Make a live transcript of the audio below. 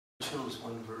chose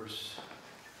one verse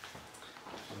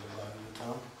from the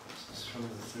Bhagavatam. This is from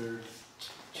the 3rd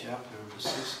chapter of the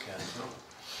 6th canto.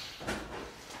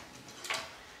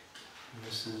 And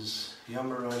this is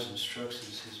Yamaraj instructs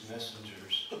his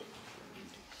messengers. And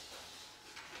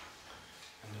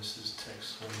this is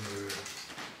text number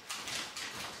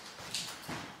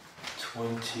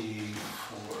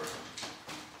 24.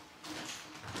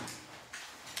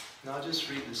 Now I'll just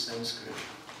read the Sanskrit.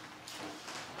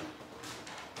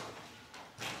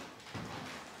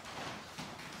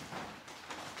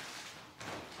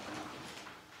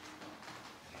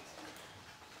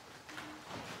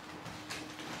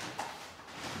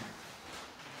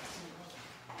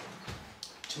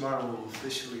 Tomorrow we'll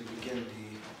officially begin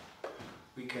the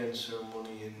weekend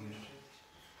ceremony in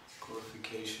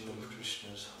glorification of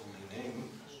Krishna's holy name.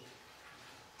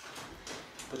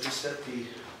 But to set the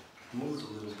mood a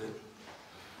little bit,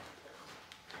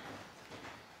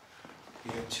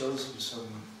 we have chosen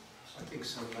some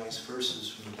nice verses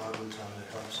from the Bhagavatam that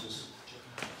helps us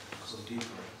go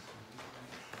deeper.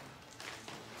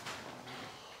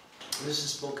 This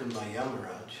is spoken by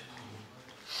Yamaraj.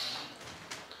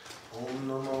 Om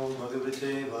Namo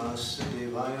Bhagavate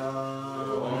Vasudevaya.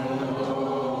 Om Namo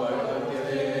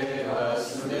Bhagavate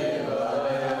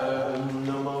Vasudevaya. Om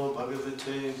Namo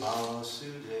Bhagavate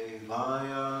Vasudevaya.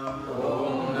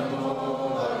 Om Namo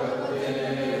Bhagavate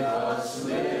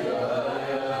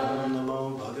Vasudevaya. Om Namo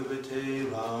Bhagavate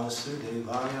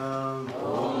Vasudevaya.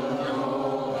 Om Namo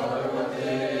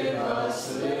Bhagavate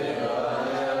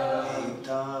Vasudevaya.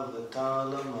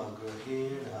 Etavatalam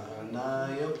agrahina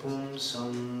harnaya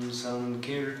pumsam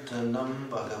sankirtanam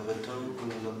bhagavato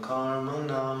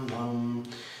gunakarmanam nam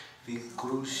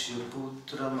vikrushya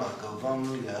putram agavam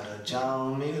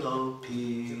yarajami lopi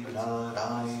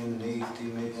narayaneti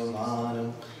megamanam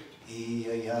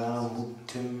iyaya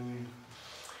muktim.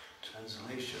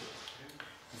 Translation.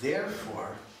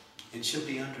 Therefore, it should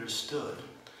be understood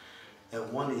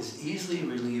that one is easily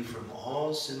relieved from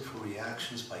all sinful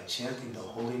reactions by chanting the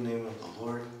holy name of the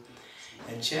Lord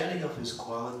and chanting of His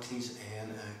qualities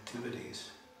and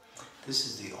activities. This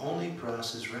is the only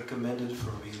process recommended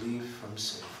for relief from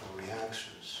sinful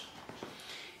reactions.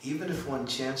 Even if one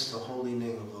chants the holy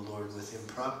name of the Lord with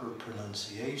improper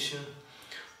pronunciation,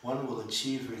 one will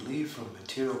achieve relief from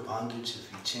material bondage if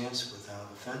he chants without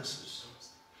offenses.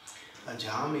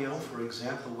 Ajamil, for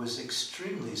example, was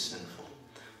extremely sinful,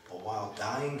 but while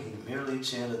dying he merely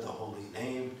chanted the holy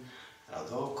name, and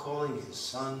although calling his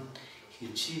son, he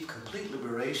achieved complete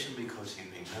liberation because he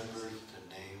remembered the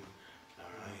name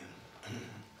Narayan.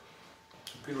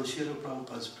 Srila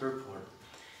Prabhupada's purport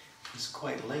is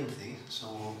quite lengthy, so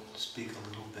we'll speak a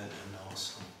little bit and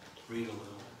also read a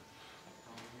little.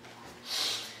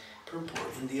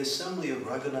 Purport. In the assembly of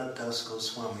Raghunath Das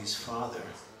Goswami's father,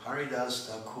 Haridas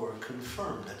Thakur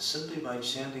confirmed that simply by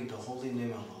chanting the holy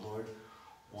name of the Lord,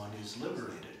 one is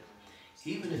liberated,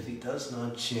 even if he does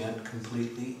not chant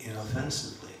completely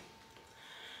inoffensively.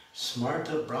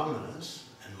 Smarta Brahmanas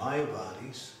and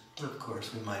Mayavadis, of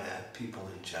course we might add people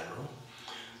in general,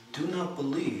 do not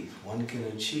believe one can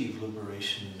achieve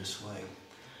liberation in this way.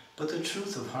 But the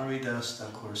truth of Haridas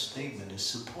Thakur's statement is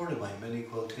supported by many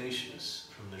quotations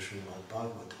from the Srimad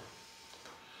Bhagavatam.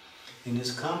 In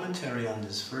his commentary on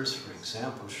this verse, for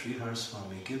example, Sridhar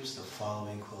Swami gives the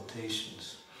following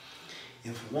quotations.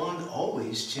 If one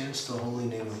always chants the holy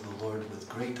name of the Lord with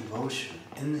great devotion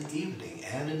in the evening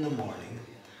and in the morning,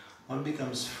 one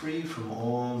becomes free from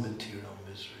all material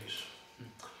miseries.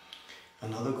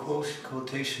 Another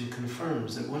quotation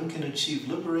confirms that one can achieve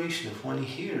liberation if one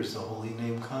hears the holy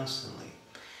name constantly,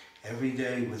 every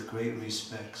day with great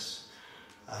respects.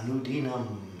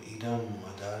 Anudinam idam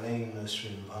adarena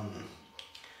srinvam.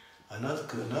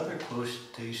 Another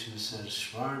quotation says,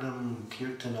 Shvardam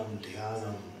kirtanam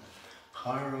dhyanam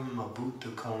haram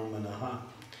abhuta karmanaha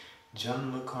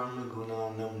janma karma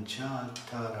gunanam cha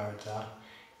tarartha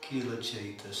kila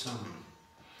chaitasam.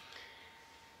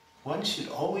 One should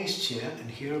always chant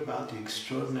and hear about the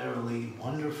extraordinarily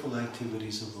wonderful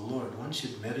activities of the Lord. One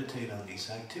should meditate on these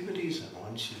activities and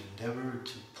one should endeavor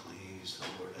to please the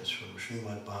Lord. That's from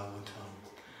Srimad Bhagavatam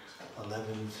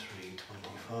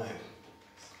 11.3.25.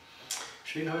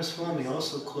 Sridhar Swami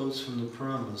also quotes from the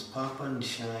Puranas, Papan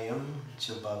Shayam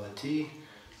Chabhavati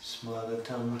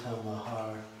Smaratam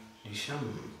Tamahar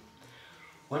Nisham.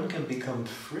 One can become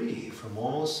free from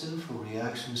all sinful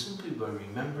reactions simply by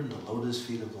remembering the lotus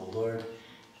feet of the Lord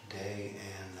day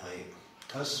and night.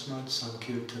 Tasmat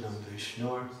Sankirtanam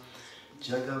Vishnur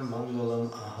Jaga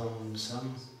Mangalam Aham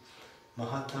Sam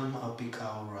Mahatam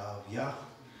Apikauravya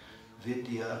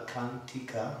Vidya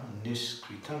Kantika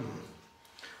Niskritam.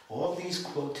 All these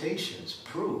quotations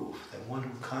prove that one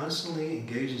who constantly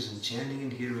engages in chanting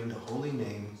and hearing the holy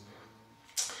name,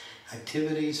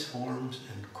 activities, forms,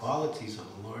 and qualities of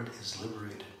the Lord is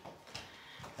liberated.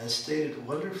 As stated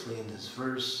wonderfully in this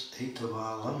verse,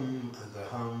 Etavalam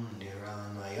agraham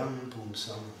niranayam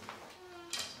pumsam.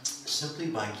 Simply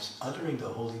by uttering the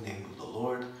holy name of the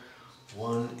Lord,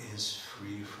 one is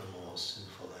free from all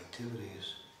sinful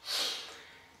activities.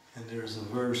 And there's a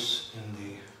verse in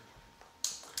the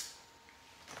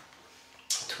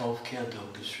 12th canto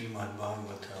of the Srimad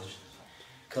Bhagavatam,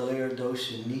 Kalir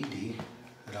dosha nidhi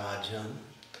rajan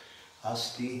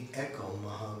asti eko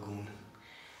mahagun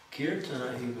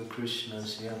kirtana eva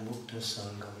krishnasya mukta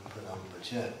sangam param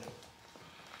bhajet.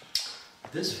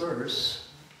 This verse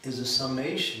is a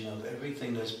summation of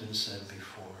everything that's been said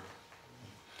before,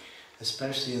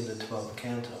 especially in the 12th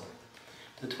canto.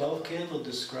 The 12th canto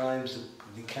describes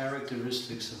the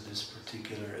characteristics of this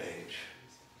particular age.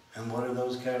 And what are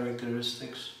those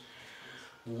characteristics?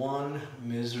 One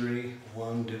misery,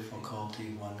 one difficulty,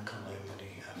 one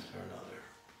calamity after another.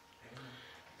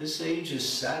 This age is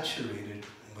saturated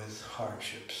with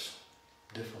hardships,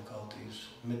 difficulties,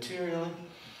 materially,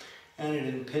 and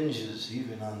it impinges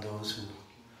even on those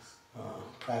who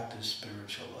practice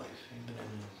spiritual life. Even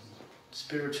in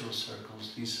spiritual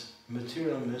circles, these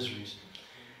material miseries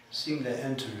seem to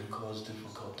enter and cause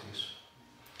difficulties.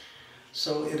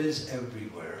 So it is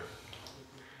everywhere.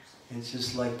 It's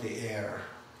just like the air.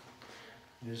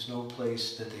 There's no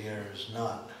place that the air is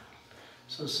not.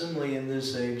 So similarly in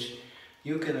this age,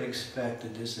 you can expect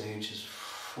that this age is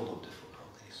full of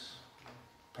difficulties.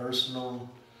 Personal,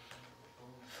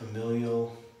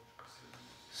 familial,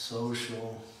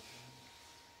 social,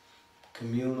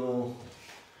 communal,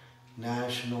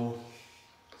 national,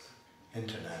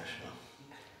 international,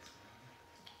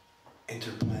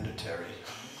 interplanetary,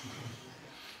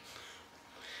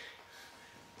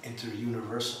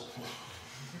 interuniversal.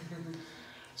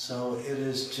 So it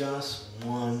is just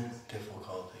one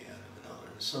difficulty out of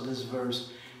another. So this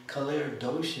verse, Kalir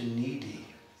dosha nidhi.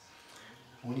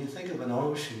 When you think of an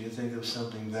ocean, you think of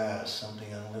something vast,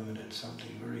 something unlimited,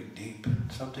 something very deep,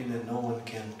 something that no one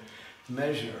can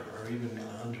measure or even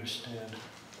understand.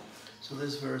 So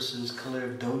this verse is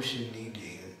Kalir dosha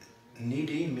nidhi.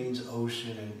 Nidhi means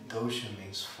ocean and dosha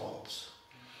means faults.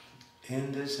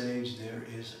 In this age there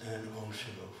is an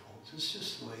ocean of faults. It's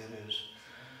just the way it is.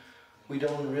 We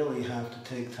don't really have to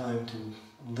take time to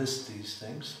list these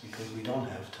things because we don't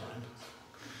have time.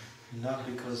 Not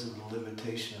because of the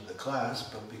limitation of the class,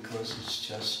 but because it's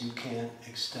just you can't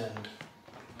extend.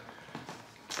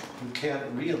 You can't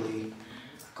really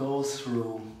go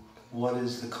through what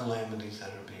is the calamities that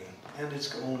are being, and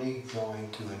it's only going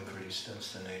to increase.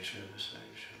 That's the nature of this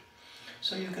age.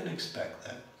 So you can expect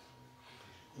that.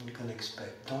 You can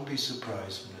expect. Don't be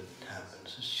surprised when it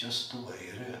happens. It's just the way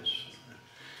it is.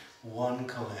 One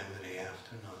calamity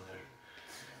after another.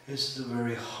 This is a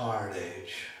very hard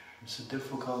age. It's a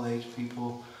difficult age.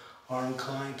 People are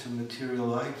inclined to material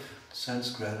life,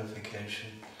 sense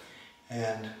gratification,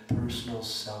 and personal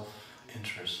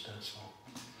self-interest, that's all.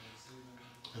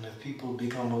 And if people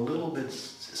become a little bit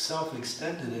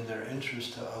self-extended in their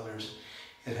interest to others,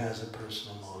 it has a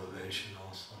personal motivation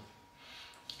also.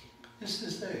 This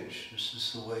is the age. This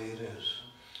is the way it is.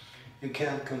 You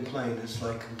can't complain. It's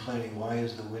like complaining, why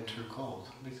is the winter cold?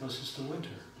 Because it's the winter.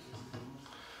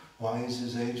 Why is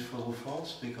this age full of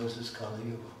faults? Because it's Kali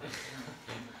Yuga.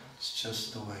 It's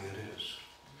just the way it is.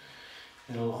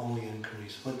 It'll only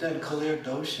increase. But then Kalir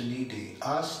dosha nidhi,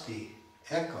 asti,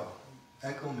 eko.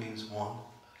 Eko means one.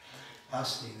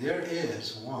 Asti, there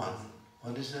is one.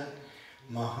 What is that?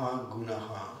 Maha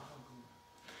gunaha.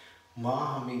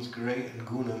 Maha means great and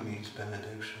guna means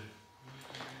benediction.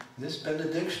 This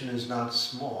benediction is not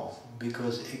small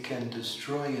because it can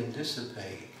destroy and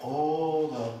dissipate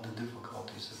all of the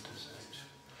difficulties of this age.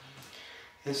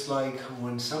 It's like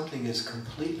when something is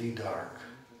completely dark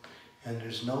and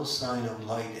there's no sign of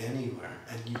light anywhere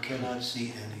and you cannot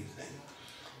see anything.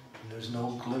 And there's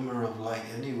no glimmer of light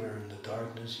anywhere in the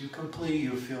darkness. You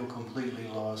feel completely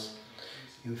lost.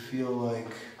 You feel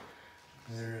like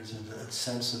there's a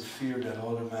sense of fear that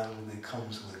automatically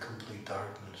comes with complete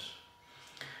darkness.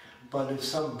 But if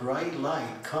some bright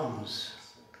light comes,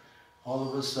 all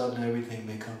of a sudden everything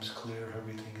becomes clear,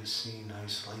 everything is seen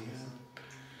nicely.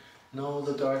 No,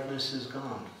 the darkness is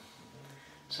gone.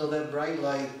 So that bright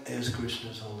light is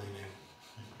Krishna's holy name.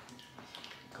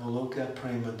 Goloka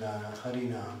Premadana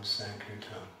Harinam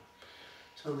Sankirtan.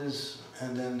 So this,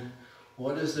 and then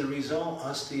what is the result?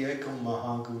 Asti Eko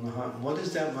Mahagunaha. What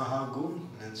is that Mahagun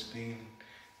that's being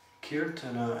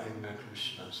Kirtana Eva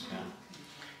Krishna's?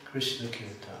 Krishna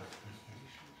Kirtan.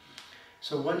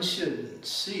 So one should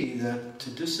see that to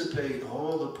dissipate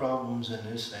all the problems in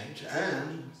this age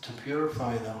and to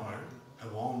purify the heart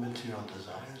of all material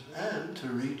desires and to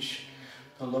reach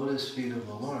the lotus feet of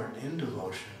the Lord in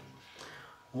devotion,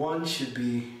 one should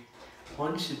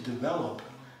develop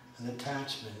an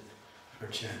attachment for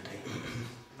chanting.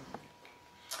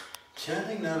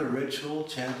 Chanting not a ritual,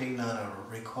 chanting not a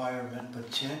requirement, but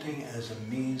chanting as a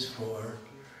means for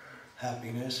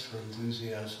happiness, for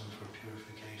enthusiasm, for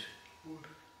purification.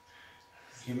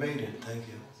 You made it, thank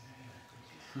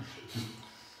you.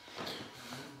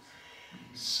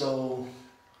 So,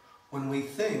 when we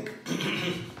think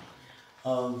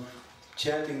of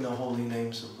chanting the holy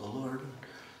names of the Lord,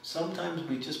 sometimes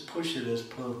we just push it as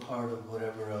part of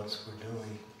whatever else we're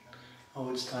doing. Oh,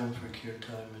 it's time for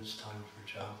kirtan, it's time for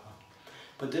japa.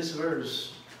 But this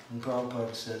verse in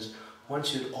Prabhupada says, one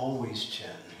should always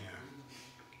chant here,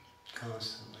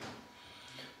 constantly.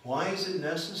 Why is it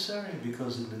necessary?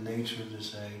 Because of the nature of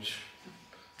this age.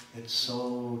 It's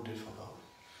so difficult.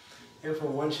 Therefore,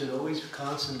 one should always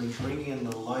constantly bring in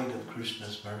the light of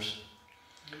Krishna's mercy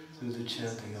through the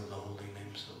chanting of the holy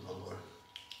names of the Lord.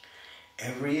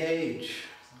 Every age,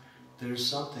 there's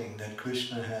something that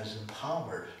Krishna has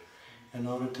empowered in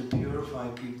order to purify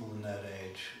people in that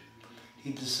age.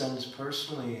 He descends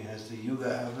personally as the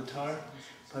Yuga avatar,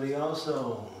 but he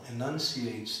also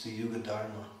enunciates the Yuga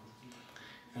Dharma.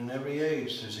 In every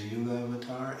age, there's a Yuga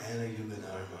avatar and a Yuga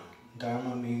Dharma.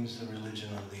 Dharma means the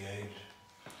religion of the age.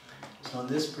 So in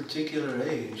this particular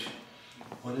age,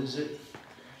 what is it?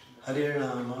 Harir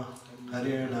Nama,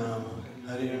 Harir Nama,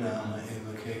 Harir Nama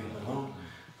Eva Kevalam,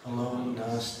 Alone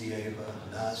Nasti Eva,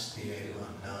 Nasti Eva,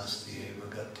 Nasti Eva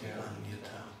Gatir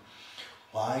Anyata.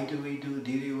 Why do we do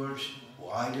deity worship?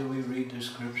 Why do we read the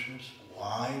scriptures?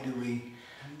 Why do we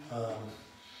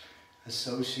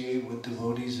associate with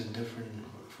devotees in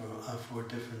for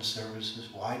different services?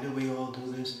 Why do we all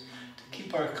do this? To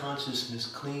keep our consciousness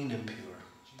clean and pure.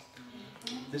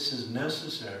 This is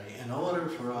necessary in order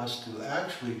for us to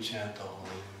actually chant the holy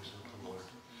names of the Lord.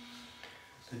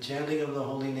 The chanting of the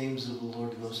holy names of the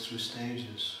Lord goes through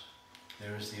stages.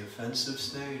 There is the offensive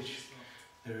stage,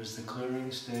 there is the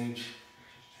clearing stage,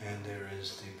 and there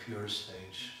is the pure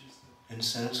stage. In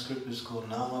Sanskrit it's called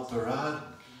Namaparad,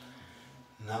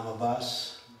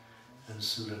 Namabas, and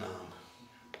Sudanam.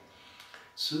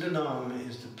 Sudanam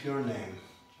is the pure name.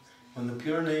 When the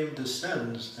pure name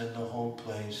descends, then the whole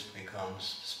place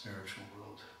becomes the spiritual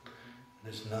world.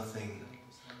 There's nothing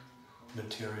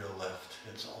material left.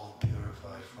 It's all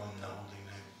purified from the holy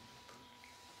name.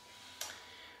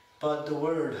 But the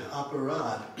word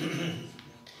aparad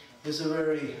is a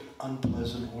very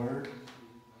unpleasant word.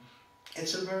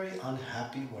 It's a very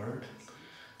unhappy word.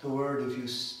 The word, if you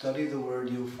study the word,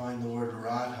 you'll find the word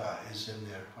Radha is in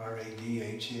there,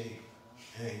 R-A-D-H-A.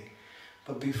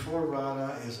 But before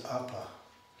Radha is Apa,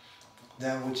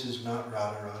 that which is not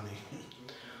Radharani,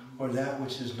 or that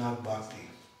which is not Bhakti.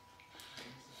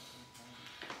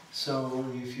 So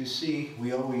if you see,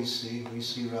 we see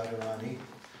Radharani,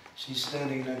 she's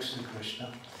standing next to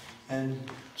Krishna, and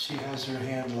she has her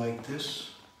hand like this.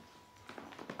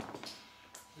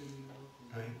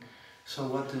 Right? So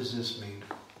what does this mean?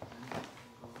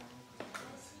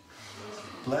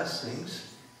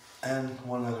 Blessings, and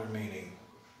one other meaning.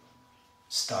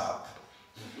 Stop.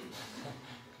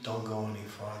 Don't go any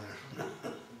farther.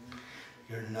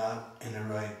 You're not in the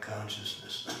right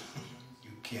consciousness.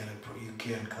 You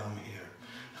can't come here.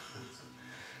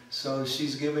 So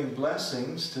she's giving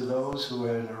blessings to those who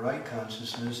are in the right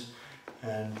consciousness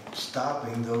and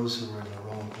stopping those who are in the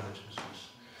wrong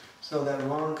consciousness. So that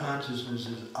wrong consciousness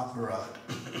is aparad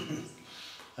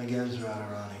against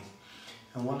Radharani.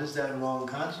 And what is that wrong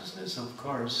consciousness? Of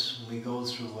course, we go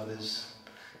through what is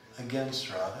against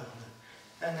Radha,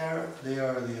 and they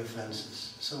are the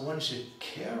offenses. So one should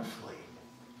carefully,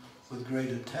 with great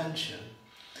attention,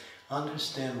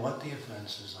 understand what the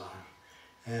offenses are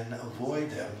and avoid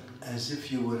them as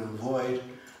if you would avoid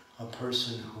a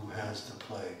person who has the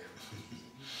plague.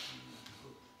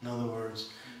 In other words,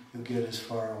 you get as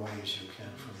far away as you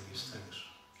can from these things.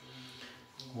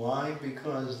 Why?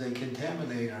 Because they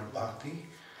contaminate our bhakti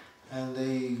and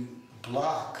they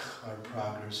block our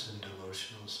progress in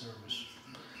devotional service.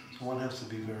 So one has to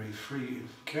be very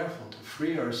careful to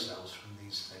free ourselves from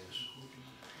these things.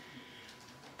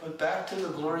 But back to the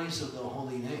glories of the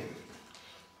holy name.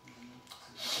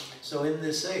 So in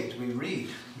this age we read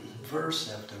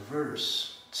verse after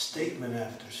verse, statement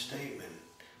after statement,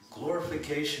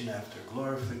 glorification after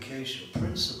glorification,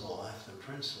 principle after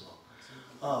principle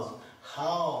of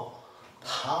how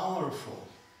powerful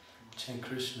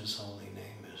Krishna's holy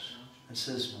name is. It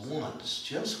says once,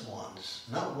 just once,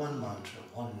 not one mantra,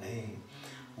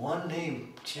 one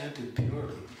name chanted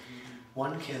purely.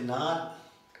 One cannot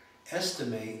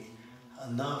estimate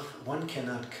enough, one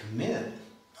cannot commit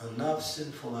enough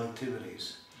sinful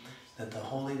activities that the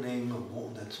holy name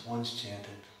of that's once chanted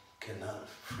cannot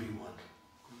free one.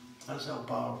 That's how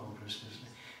powerful Krishna's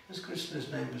name is. Krishna's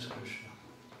name is Krishna.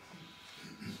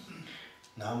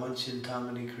 Nama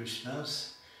Chintamani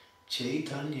Krishnas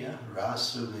Chaitanya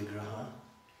Rasa Vigraha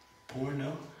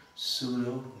Purna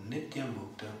Sudo Nitya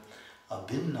Mukta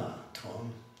Abhinna Tvam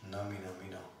Nami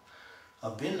Namino.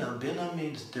 Abhinna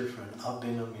means different.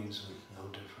 Abhinna means no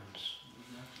difference.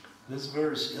 This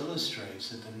verse illustrates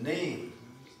that the name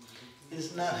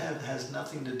has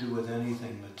nothing to do with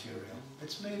anything material.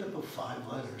 It's made up of 5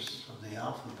 letters of the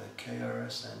alphabet,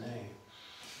 K-R-S-N-A.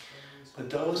 But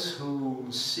those who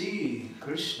see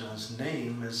Krishna's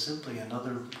name as simply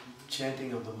another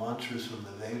chanting of the mantras from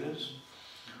the Vedas,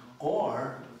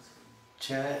 or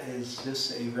is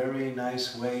just a very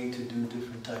nice way to do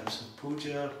different types of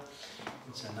puja.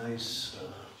 It's a nice,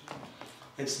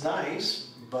 it's nice,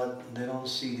 but they don't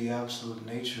see the absolute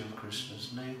nature of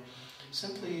Krishna's name.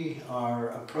 Simply are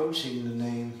approaching the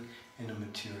name in a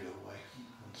material way.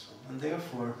 And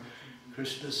therefore,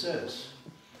 Krishna says,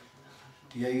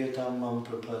 Dhyayatam mam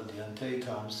prapadyante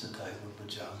tam sataiva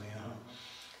bhajamyaham.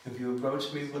 If you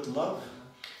approach me with love,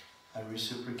 I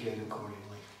reciprocate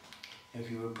accordingly. If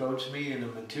you approach me in a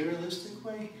materialistic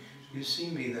way, you see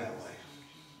me that way.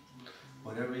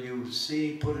 Whatever you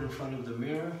see put in front of the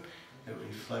mirror, it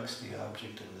reflects the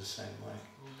object in the same way.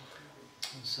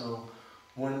 And so,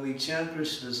 when we chant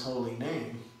Krishna's holy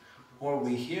name, or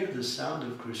we hear the sound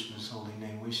of Krishna's holy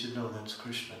name, we should know that's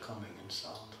Krishna coming in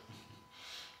sound.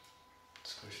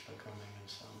 It's Krishna coming in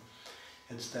sound.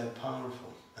 It's that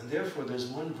powerful. And therefore there's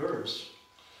one verse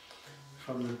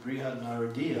from the Brihad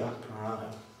Naradiya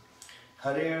Purana.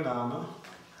 Harir Nama,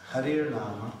 Harir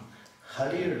Nama,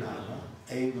 Harir Nama,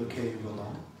 Eva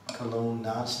Kevalam, Kalon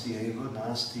Nasti Eva,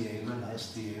 Nasti Eva,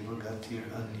 Nasti Eva, Gatir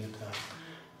Anyata.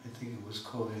 I think it was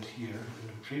quoted here in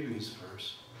the previous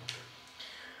verse.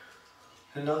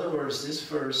 In other words, this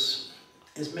verse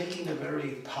is making a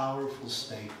very powerful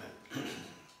statement.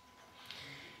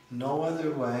 No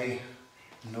other way,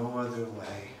 no other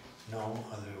way, no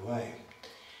other way.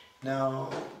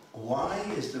 Now, why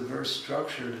is the verse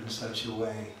structured in such a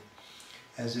way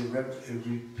as it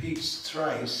repeats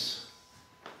thrice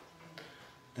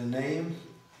the name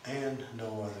and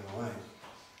no other way?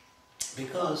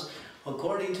 Because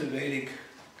according to Vedic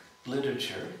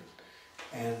literature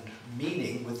and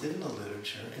meaning within the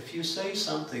literature, if you say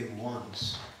something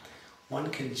once, one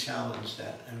can challenge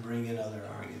that and bring in other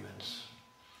arguments.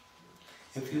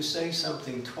 If you say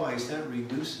something twice, that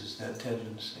reduces that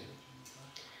tendency.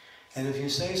 And if you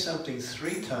say something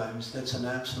 3 times, that's an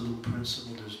absolute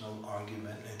principle, there's no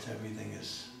argument, everything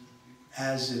is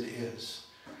as it is.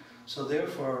 So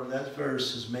therefore, that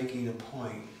verse is making a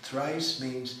point. Thrice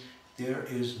means there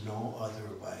is no other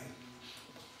way.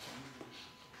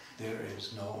 There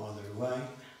is no other way.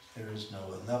 There is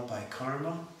no, not by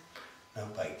karma,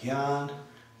 not by jnana,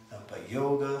 not by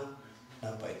yoga,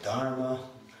 not by dharma,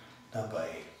 not by,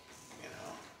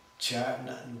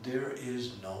 there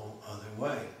is no other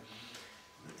way.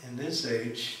 In this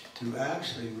age, to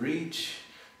actually reach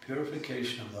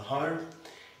purification of the heart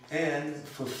and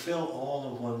fulfill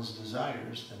all of one's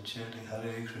desires, then chanting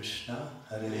Hare Krishna,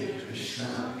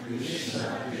 Krishna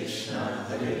Krishna,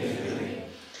 Hare Hare,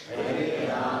 Hare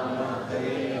Rama,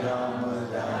 Rama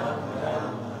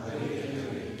Rama, Hare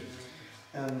Hare.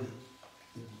 And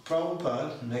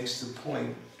Prabhupada makes the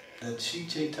point that Sri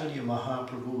Chaitanya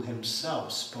Mahaprabhu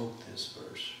himself spoke this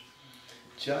verse,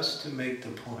 just to make the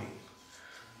point.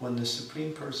 When the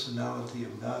Supreme Personality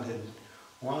of Godhead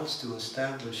wants to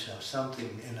establish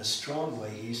something in a strong way,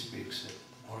 he speaks it,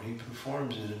 or he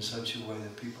performs it in such a way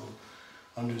that people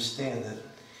understand that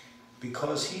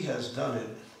because he has done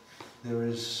it,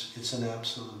 it's an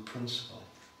absolute principle.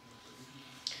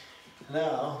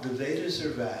 Now, the Vedas are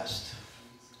vast,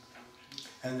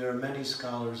 and there are many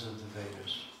scholars of the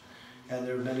Vedas, and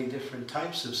there are many different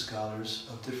types of scholars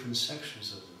of different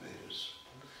sections of the Vedas.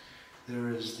 There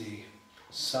is the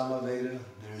Samaveda,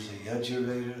 there's the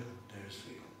Yajurveda, there's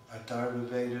the Atharva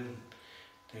Veda,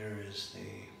 there is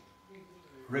the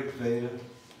Rig Veda,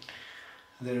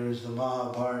 there is the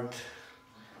Mahabharata,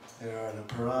 there are the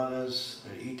Puranas,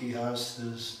 the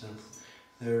Itihasas,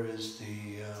 there is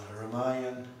the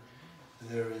Ramayana,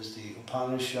 there is the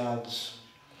Upanishads.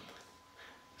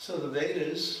 So the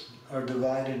Vedas are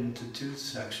divided into 2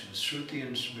 sections, Shruti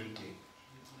and Smriti.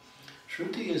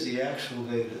 Shruti is the actual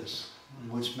Vedas.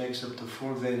 which makes up the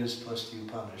 4 Vedas plus the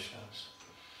Upanishads.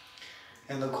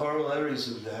 And the corollaries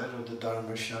of that are the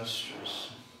Dharma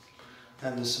Shastras,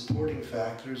 and the supporting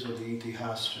factors are the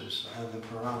Itihasas and the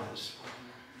Puranas.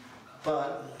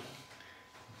 But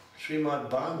Srimad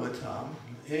Bhagavatam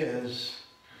is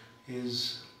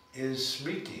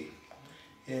Smriti,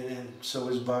 and so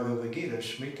is Bhagavad Gita,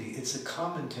 Smriti. It's a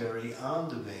commentary on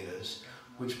the Vedas,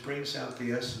 which brings out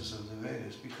the essence of the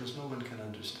Vedas, because no one can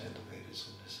understand the Vedas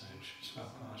in this age. It's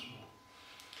not possible.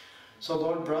 So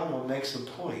Lord Brahma makes a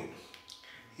point.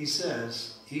 He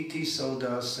says, Iti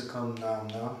sodasakam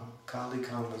namna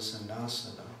kalikama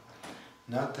sanasana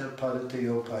nata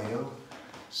paratayopayo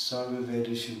sarva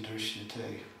vedashu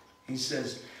drishyate. He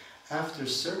says, after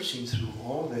searching through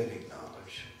all Vedic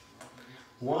knowledge,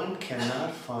 one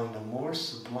cannot find a more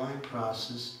sublime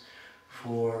process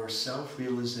for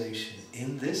self-realization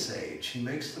in this age. He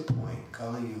makes the point,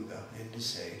 Kali Yuga, in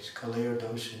this age, Kalir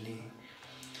Doshani,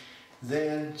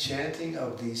 than chanting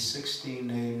of these 16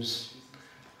 names,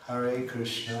 Hare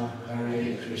Krishna,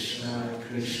 Krishna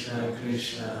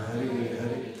Krishna, Hare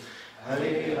Hare,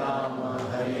 Hare Rama,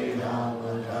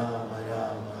 Rama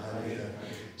Rama, Hare Hare.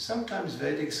 Sometimes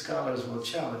Vedic scholars will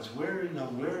challenge, where in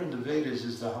the Vedas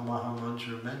is the Maha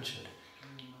Mantra mentioned?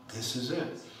 This is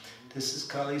it. This is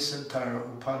Kali Santara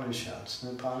Upanishads. The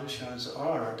Upanishads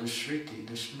are the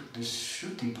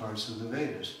Shruti parts of the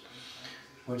Vedas,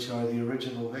 which are the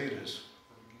original Vedas.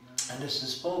 And this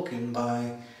is spoken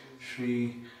by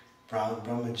Sri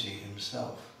Brahmaji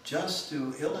himself, just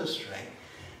to illustrate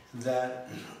that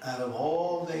out of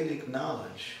all Vedic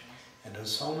knowledge, and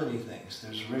there's so many things,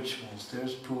 there's rituals,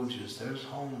 there's pujas, there's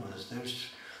homas,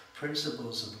 there's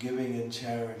principles of giving and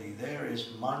charity, there is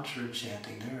mantra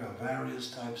chanting, there are various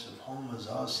types of homas,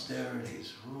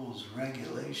 austerities, rules,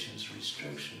 regulations,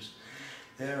 restrictions.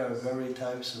 There are various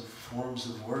types of forms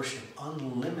of worship,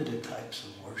 unlimited types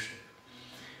of worship.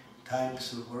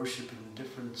 Types of worship in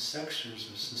different sectors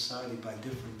of society by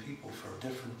different people for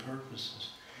different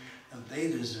purposes. The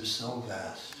Vedas are so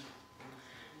vast.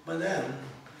 But then,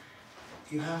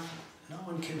 no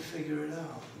one can figure it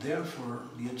out. Therefore,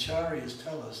 the Acharyas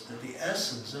tell us that the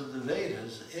essence of the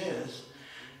Vedas is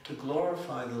to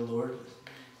glorify the Lord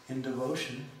in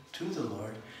devotion to the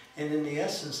Lord. And in the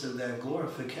essence of that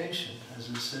glorification, as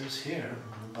it says here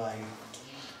by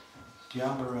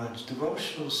Yamaraj,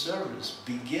 devotional service,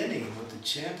 beginning with the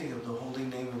chanting of the holy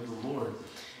name of the Lord,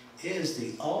 is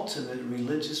the ultimate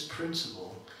religious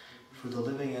principle for the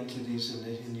living entities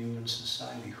in human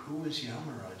society. Who is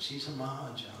Yamaraj? He's a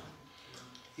Mahajan.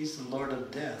 He's the Lord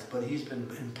of Death, but he's been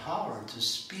empowered to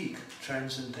speak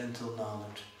transcendental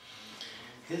knowledge.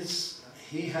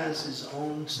 He has his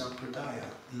own sampradaya,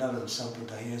 not a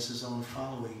sampradaya, he has his own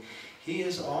following. He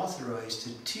is authorized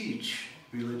to teach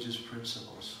religious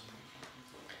principles.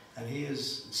 And he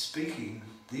is speaking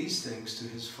these things to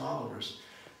his followers,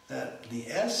 that the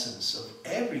essence of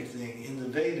everything in the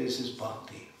Vedas is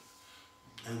bhakti.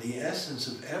 And the essence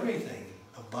of everything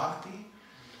of bhakti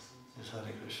is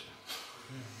Hare Krishna.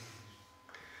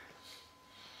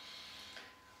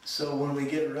 So when we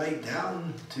get right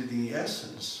down to the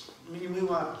essence,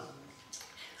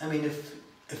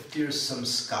 if there's some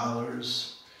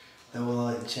scholars that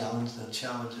will challenge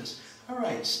us, all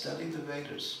right, study the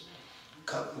Vedas,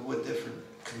 coupled with different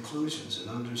conclusions and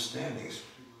understandings.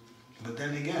 But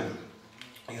then again,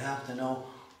 you have to know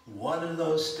what are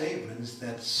those statements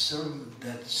that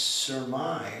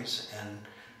surmise and,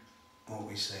 what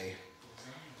we say,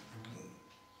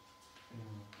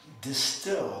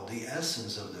 distill the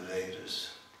essence of the Vedas.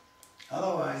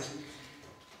 Otherwise,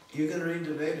 you can read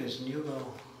the Vedas and you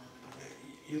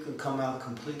can come out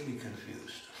completely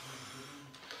confused.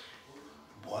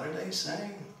 What are they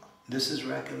saying? This is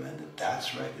recommended,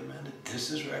 that's recommended,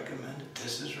 this is recommended,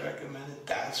 this is recommended,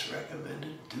 that's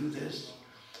recommended, do this.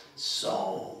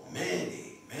 So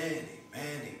many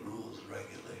rules and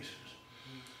regulations.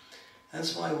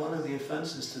 That's why one of the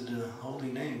offenses to the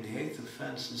holy name, the 8th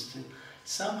offense, is to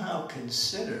somehow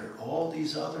consider all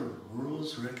these other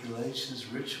rules, regulations,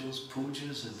 rituals,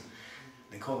 pujas, and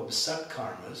they call them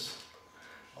satkarmas,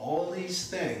 all these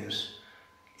things.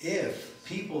 If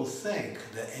people think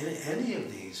that any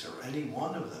of these or any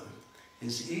one of them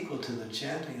is equal to the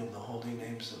chanting of the holy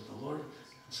names of the Lord,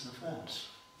 it's an offense.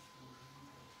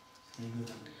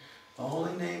 The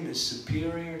holy name is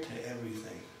superior to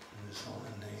everything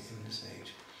in this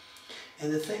age.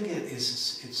 And the thing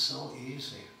is, it's so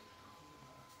easy.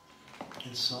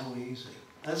 It's so easy.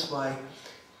 That's why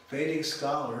Vedic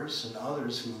scholars and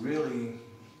others who really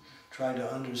try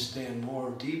to understand more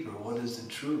deeper what is the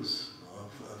truth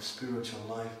of spiritual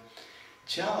life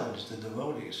challenge the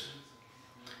devotees.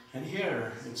 And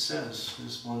here it says,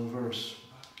 this one verse,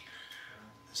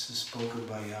 this is spoken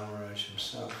by Yamaraj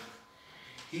himself.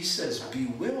 He says,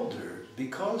 bewildered,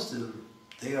 because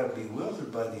they are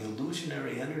bewildered by the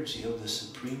illusionary energy of the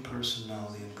Supreme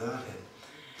Personality of Godhead.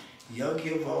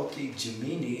 Yajnavalkya,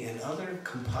 Jaimini, and other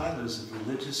compilers of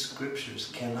religious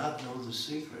scriptures cannot know the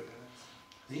secret.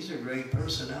 These are great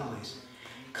personalities.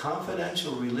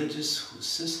 Confidential religious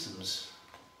systems,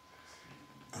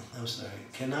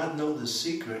 cannot know the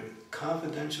secret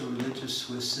confidential religious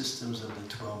Swiss systems of the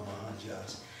 12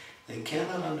 Mahajas. They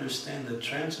cannot understand the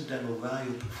transcendental value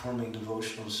of performing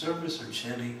devotional service or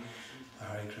chanting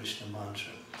Hare Krishna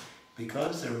mantra.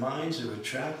 Because their minds are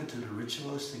attracted to the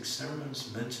ritualistic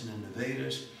sermons mentioned in the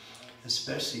Vedas,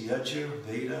 especially Yajur,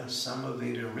 Veda,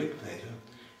 Samaveda, and Rig Veda,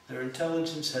 their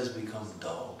intelligence has become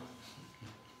dull.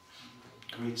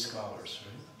 Great scholars,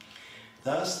 right?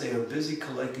 Thus, they are busy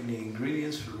collecting the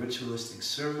ingredients for ritualistic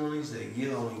ceremonies that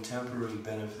yield only temporary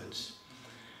benefits,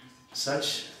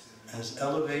 such as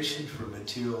elevation for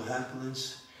material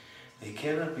happiness. They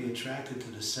cannot be attracted to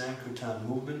the Sankirtan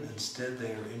movement. Instead,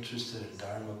 they are interested in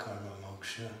Dharma, Karma,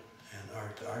 Moksha, and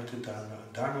Dharma, Artha,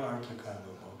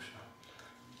 Karma, Moksha.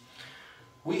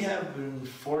 We have been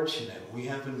fortunate. We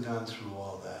haven't gone through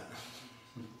all that.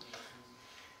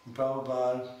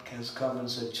 Prabhupada has come and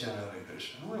said, chant Hare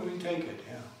Krishna. Well, we take it,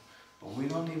 yeah. But we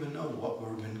don't even know what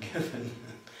we've been given.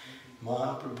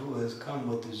 Mahaprabhu has come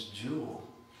with this jewel.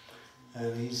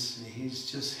 And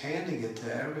he's just handing it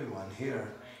to everyone.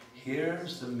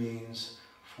 Here's the means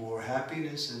for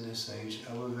happiness in this age,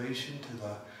 elevation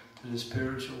to the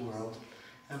spiritual world,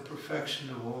 and perfection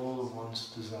of all of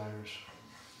one's desires.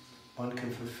 One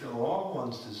can fulfill all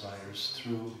one's desires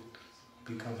through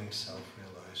becoming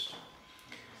self-realized.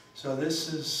 So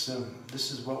this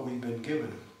is what we've been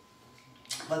given.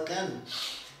 But then,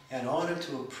 in order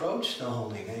to approach the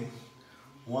holy name,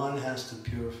 one has to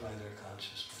purify their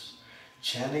consciousness.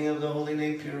 Chanting of the holy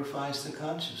name purifies the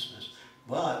consciousness.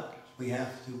 But we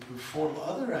have to perform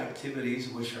other activities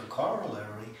which are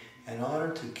corollary in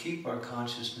order to keep our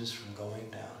consciousness from going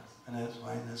down. And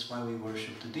that's why we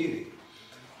worship the deity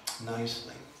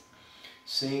nicely.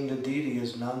 Seeing the deity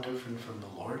is non-different from the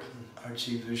Lord.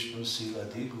 Archi Vishnu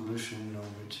Siladi Guru Shum No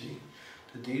Vichi.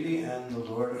 The deity and the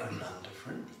Lord are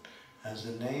non-different, as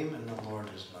the name and the Lord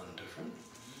is non-different.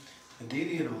 The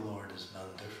deity and the Lord is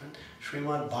non-different.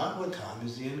 Srimad Bhagavatam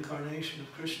is the incarnation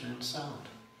of Krishna in sound.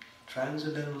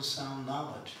 Transcendental sound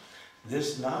knowledge.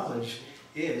 This knowledge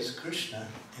is Krishna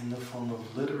in the form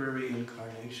of literary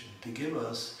incarnation to give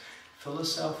us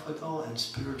philosophical and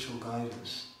spiritual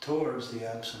guidance towards the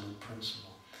absolute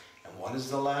principle. And what is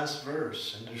the last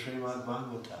verse in the Srimad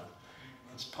Bhagavatam?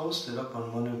 It's posted up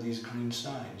on one of these green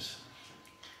signs.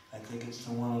 I think it's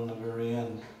the one on the very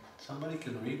end. Somebody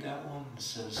can read that one? It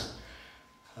says,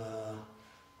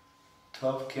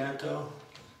 12th canto,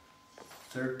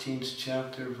 13th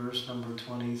chapter, verse number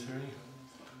 23.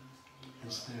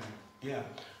 It's there. Yeah,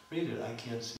 read it. I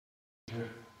can't see it here.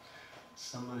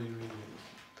 Somebody read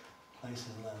it. Nice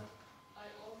and loud. I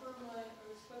offer my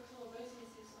respectful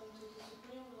obeisances unto the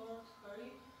Supreme Lord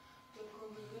Hari, the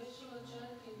congregational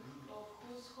chanting of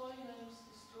whose holy names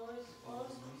destroys all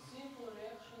sinful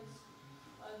reactions,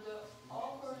 and the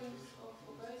offerings of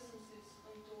obeisances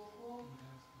unto whom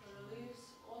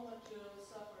relieves all material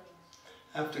suffering.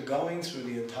 After going through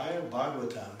the entire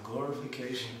Bhagavatam,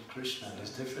 glorification of Krishna in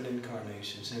his different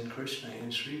incarnations, in Krishna in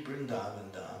Sri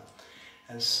Vrindavan Dham,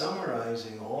 and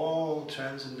summarizing all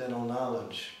transcendental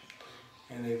knowledge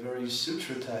in a very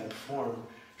sutra-type form,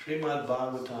 Srimad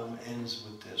Bhagavatam ends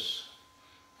with this.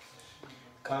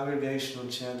 Congregational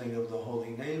chanting of the holy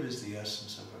name is the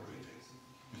essence of everything.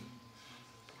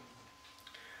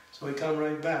 So we come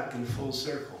right back in full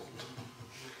circle.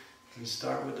 We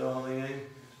start with the holy name,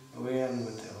 and we end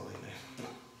with the holy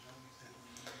name.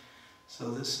 So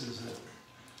this is it.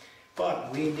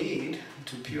 But we need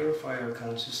to purify our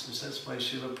consciousness. That's why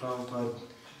Srila Prabhupada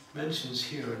mentions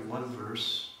here in one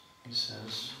verse, he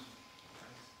says,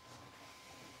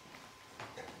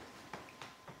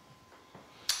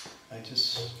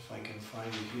 if I can find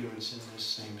it here, it's in this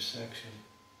same section.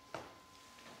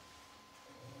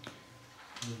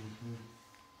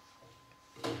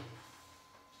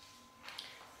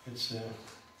 It's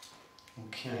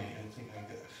okay, I think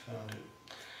I found it.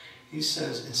 He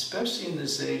says, especially in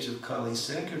this age of Kali,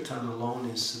 Sankirtan alone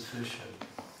is sufficient.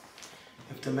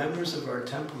 If the members of our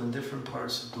temple in different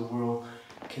parts of the world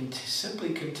can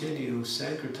simply continue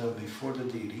Sankirtan before the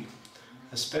deity,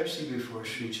 especially before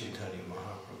Sri Chaitanya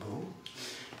Mahaprabhu,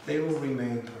 they will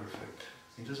remain perfect.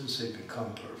 He doesn't say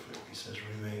become perfect, he says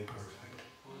remain perfect.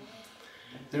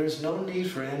 There is no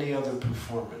need for any other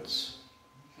performance.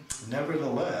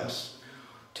 Nevertheless,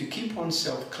 to keep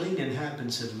oneself clean in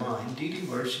habits and mind, deity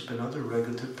worship and other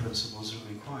regulative principles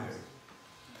are required.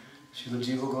 Srila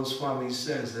Jiva Goswami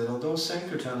says that although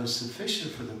Sankirtan is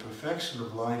sufficient for the perfection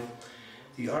of life,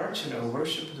 the archana, or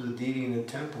worship of the deity in the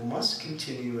temple, must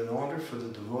continue in order for the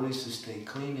devotees to stay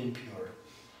clean and pure.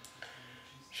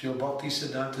 Srila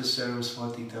Bhaktisiddhanta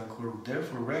Saraswati Thakur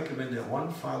therefore recommend that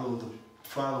one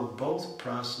follow both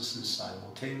processes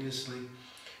simultaneously,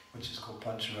 which is called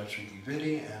Pancharatra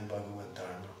Vidi and Bhagavad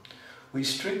Dharma. We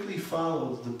strictly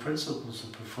follow the principles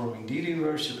of performing deity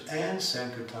worship and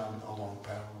Sankirtan along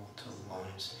parallel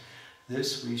lines.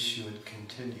 This we should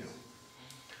continue.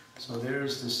 So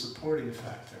there's the supporting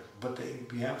factor. But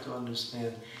we have to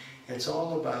understand it's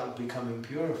all about becoming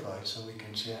purified so we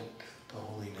can chant the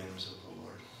holy names of the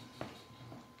Lord.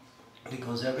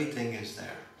 Because everything is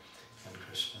there in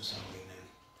Krishna's holy name.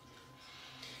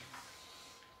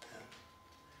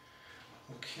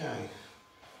 Okay,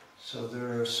 so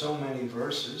there are so many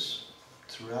verses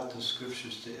throughout the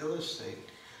scriptures to illustrate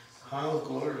how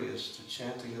glorious the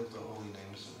chanting of the holy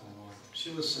names of the Lord.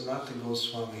 Srila Sanatana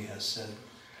Goswami has said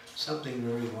something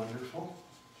very wonderful.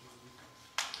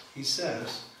 He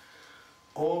says,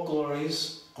 all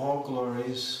glories, all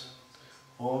glories,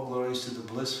 all glories to the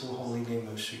blissful holy name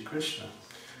of Sri Krishna,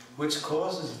 which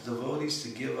causes the devotees to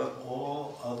give up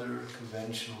all other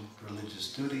conventional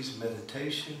religious duties,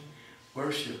 meditation,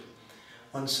 worship.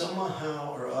 When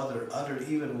somehow or other, uttered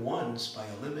even once by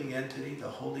a living entity, the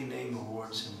holy name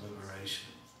awards him liberation.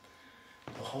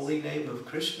 The holy name of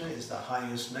Krishna is the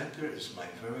highest nectar, is my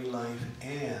very life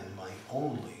and my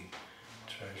only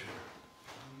treasure.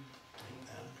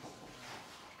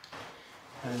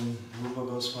 And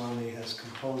Rupa Goswami has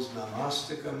composed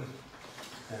Namastikam,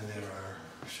 and there are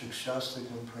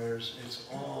Shikshastikam prayers. It's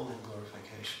all in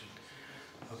glorification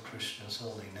of Krishna's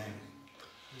holy name.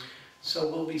 So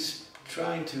we'll be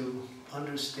trying to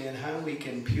understand how we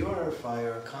can purify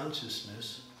our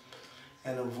consciousness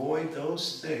and avoid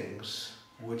those things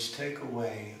which take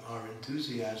away our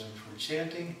enthusiasm for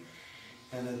chanting,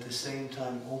 and at the same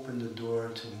time open the door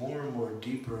to more and more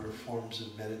deeper forms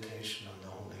of meditation on the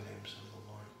holy names of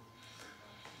the Lord.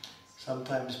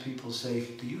 Sometimes people say,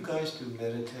 do you guys do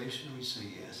meditation? We say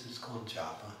yes, it's called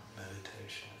japa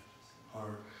meditation,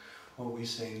 or what we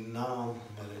say, nam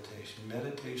meditation,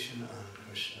 meditation on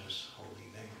Krishna's holy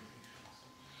name.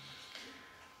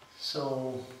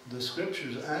 So the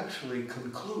scriptures actually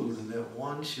conclude that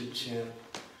one should chant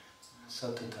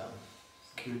satatam,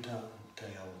 kirtan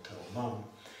tel mam.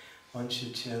 One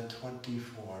should chant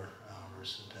 24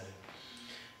 hours a day.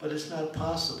 But it's not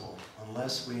possible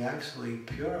unless we actually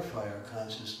purify our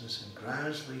consciousness and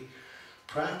gradually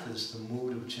practice the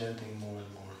mood of chanting more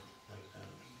and more like that.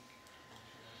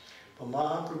 But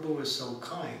Mahaprabhu is so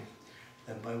kind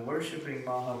that by worshipping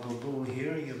Mahaprabhu,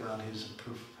 hearing about his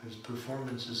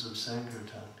performances of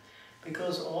Sankirtan,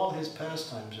 because all his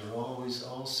pastimes are always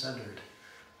all centered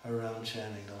around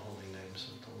chanting the holy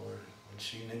names of the Lord. When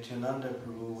Sri Nityananda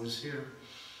Prabhu was here,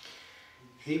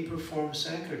 he performed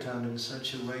Sankirtan in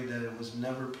such a way that it was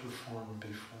never performed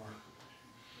before.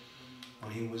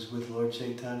 When he was with Lord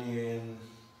Chaitanya in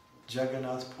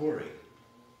Jagannath Puri,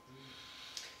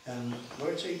 and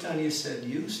Lord Chaitanya said,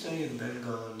 you stay in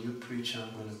Bengal and you preach,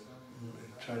 I'm going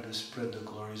to try to spread the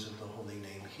glories of the holy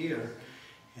name here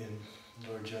in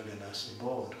Lord Jagannath's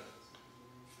abode.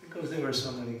 Because there were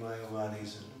so many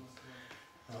Mayavadis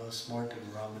and Smarta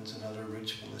Brahmins and other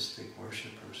ritualistic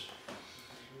worshippers.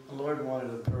 The Lord wanted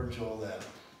to purge all that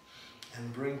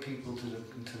and bring people to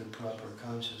the proper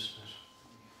consciousness.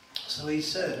 So he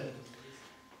said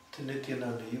to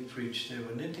Nityananda, you preach there,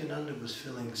 but Nityananda was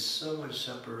feeling so much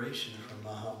separation from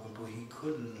Mahaprabhu, he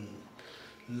couldn't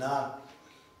not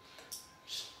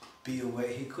be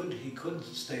away, he couldn't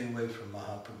stay away from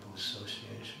Mahaprabhu's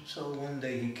association. So one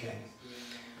day he came,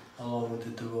 along with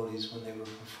the devotees when they were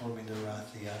performing the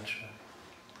Rath Yatra.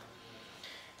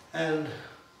 And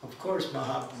of course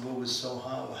Mahaprabhu was so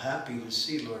happy to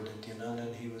see Lord Nityananda,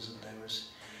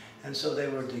 and so they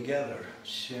were together,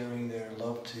 sharing their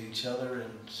love to each other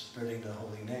and spreading the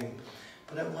holy name.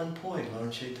 But at one point,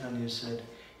 Lord Chaitanya said,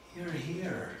 you're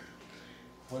here.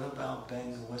 What about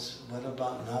what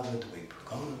about Navadvip?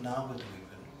 Go to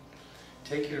Navadvip and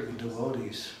take your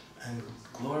devotees and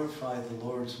glorify the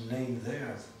Lord's name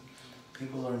there.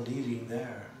 People are needing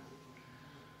there.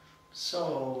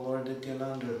 So Lord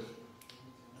Nityananda,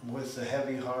 with a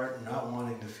heavy heart, not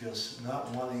wanting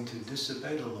to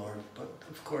disobey the Lord, but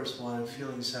of course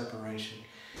feeling separation,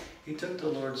 he took the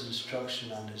Lord's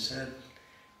instruction on his head,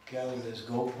 gathered his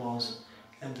gopals,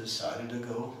 and decided to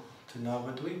go to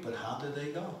Navadvip. But how did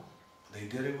they go? They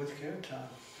did it with kirtan.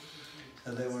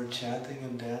 And they were chanting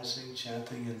and dancing,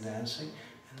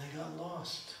 and they got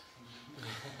lost.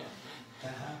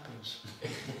 That happens.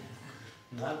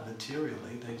 Not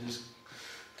materially, they just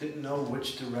didn't know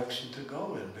which direction to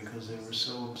go in because they were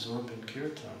so absorbed in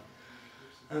kirtan.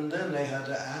 And then they had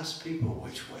to ask people,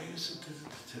 which way is it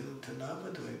to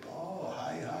Navadvip? Oh,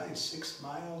 hi, 6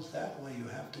 miles that way, you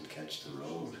have to catch the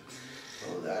road.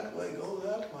 Go that way.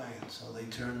 And so they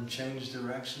changed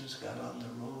directions, got on the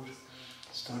road,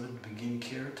 started to begin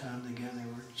kirtan again. They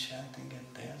were chanting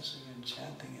and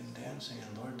dancing.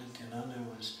 And Lord Nityananda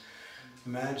was,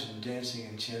 imagine dancing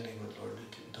and chanting with Lord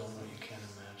Nityananda. Don't know, you can't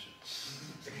imagine.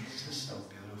 It's just so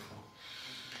beautiful.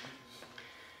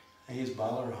 And he's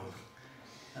Balaram.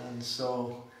 And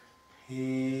so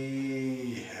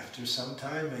after some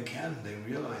time again, they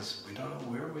realized, we don't know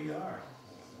where we are.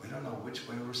 We don't know which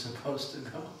way we're supposed to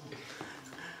go.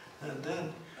 And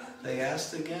then they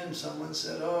asked again, someone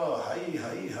said, oh, hi,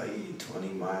 20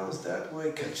 miles that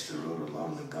way, catch the road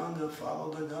along the Ganga,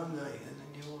 follow the Ganga, and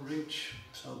then you will reach.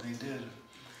 So they did.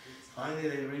 Finally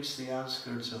they reached the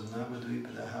outskirts of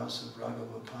Navadvipa, the house of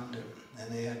Raghava Pandit,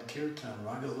 and they had kirtan.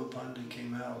 Raghava Pandit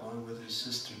came out along with his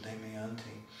sister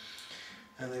Damayanti.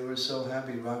 And they were so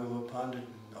happy. Raghava Pandit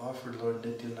offered Lord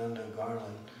Nityananda a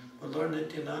garland. But Lord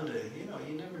Nityananda,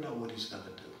 you never know what he's going to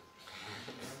do.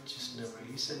 Just never.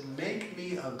 He said, make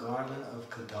me a garland of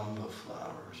Kadamba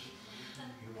flowers.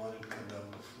 He wanted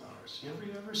Kadamba flowers. You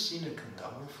ever seen a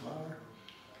Kadamba flower?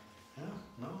 Yeah?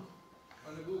 No?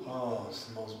 Oh, it's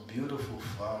the most beautiful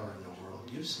flower in the world.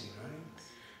 You've seen, right?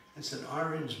 It's an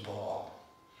orange ball.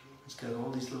 It's got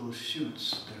all these little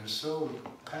shoots that are so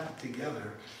packed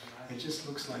together, it just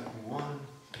looks like one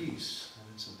piece.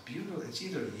 And it's a beautiful, it's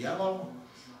either yellow,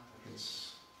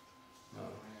 it's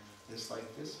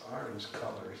like this orange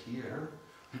color here,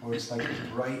 or it's like a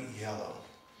bright yellow.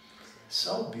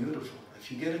 So beautiful.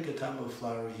 If you get a Kadamba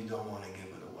flower, you don't want to give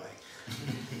it away.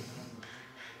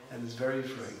 And it's very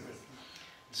fragrant.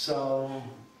 So,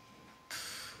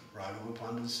 Raghava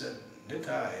Pandit said,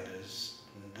 Nitai,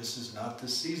 this is not the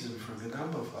season for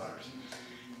Kadamba flowers.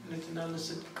 And Nityananda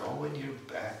said, go in your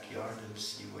backyard and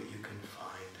see what you can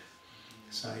find.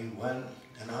 So he went,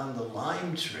 and on the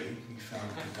lime tree, he found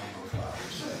Kadamba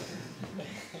flowers.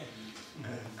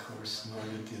 And of course,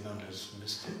 Lord Nityananda's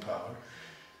mystic power.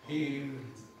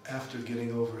 After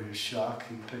getting over his shock,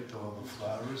 he picked all the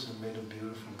flowers and made a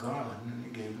beautiful garland, and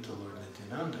he gave it to Lord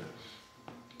Nityananda.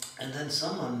 And then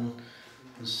someone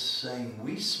was saying,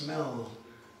 we smell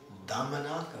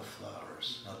Damanaka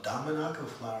flowers. Now, Damanaka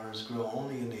flowers grow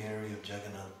only in the area of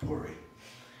Jagannath Puri.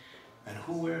 And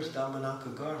who wears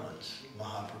Damanaka garlands?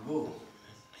 Mahaprabhu.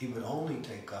 He would only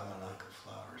take Damanaka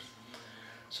flowers.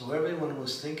 So everyone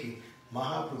was thinking,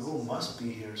 Mahaprabhu must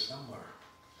be here somewhere.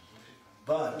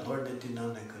 But Lord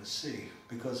Nityananda could see,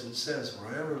 because it says,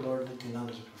 wherever Lord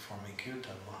Nityananda is performing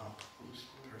kirtan, Mahaprabhu is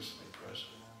personally present.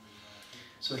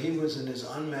 So he was in his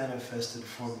unmanifested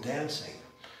form dancing,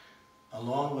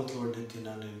 along with Lord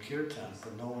Nityananda in kirtan,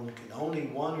 but only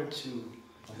one or two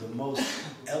of the most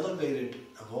elevated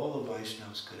of all the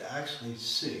Vaishnavas could actually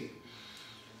see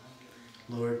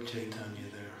Lord Chaitanya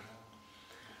there.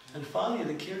 And finally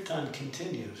the kirtan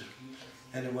continued,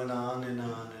 and it went on and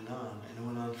on and on, and it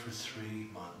went on for 3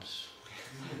 months.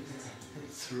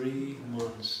 3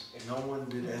 months. No one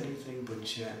did anything but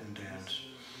chant and dance.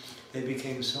 They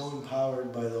became so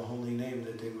empowered by the holy name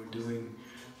that they were doing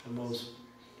the most...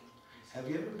 Have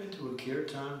you ever been to a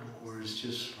kirtan where it's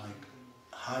just like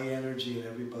high energy and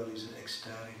everybody's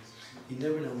ecstatic? You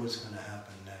never know what's going to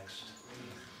happen next.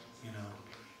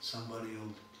 Somebody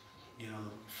will,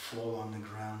 fall on the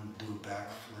ground, do a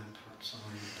backflip, or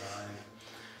somebody will die,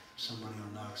 somebody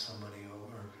will knock somebody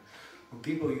over. Well,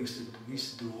 we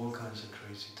used to do all kinds of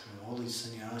crazy things. All these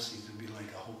sannyasis would be like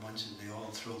a whole bunch they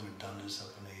all throw their dandas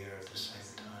up in the air at the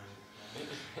same time.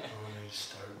 Or they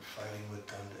start fighting with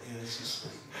danda. And it's just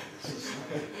like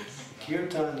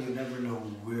kirtan, you never know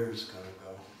where it's going to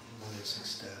go when it's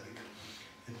ecstatic.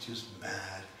 It's just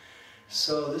mad.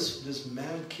 So this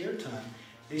mad kirtan,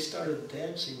 they started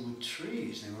dancing with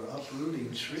trees. They were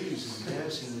uprooting trees and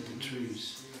dancing with the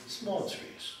trees. Small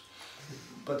trees.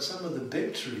 But some of the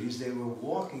big trees, they were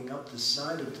walking up the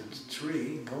side of the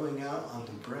tree, going out on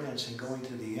the branch and going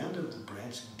to the end of the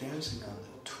branch and dancing on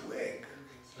the twig.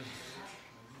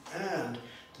 And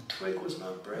the twig was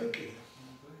not breaking.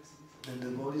 And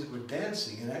the devotees were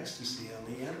dancing in ecstasy on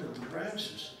the end of the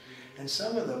branches. And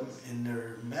some of them, in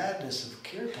their madness of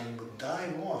kirtan, would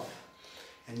dive off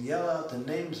and yell out the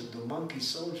names of the monkey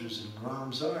soldiers in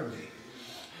Ram's army.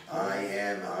 I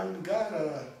am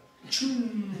Angada.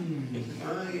 Chum,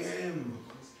 I am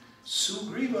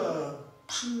Sugriva.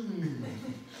 Chum.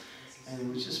 And it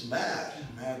was just mad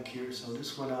here. So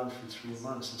this went on for 3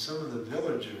 months. And some of the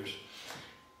villagers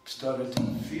started to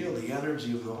feel the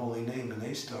energy of the holy name, and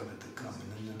they started to come.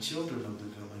 And then the children of the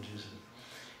villages.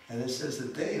 And it says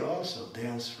that they also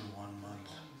danced for 1 month.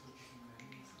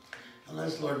 And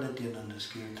that's Lord Nityananda's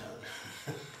kirtan.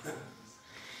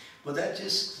 Well, that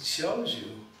just shows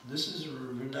you, this is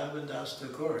Vrindavan Das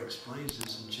Thakur explains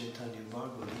this in Chaitanya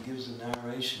Bhagavad. He gives a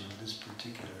narration of this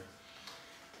particular.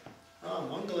 Oh,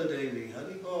 Mangala Devi,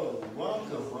 Haribol,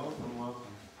 welcome, welcome,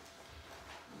 welcome.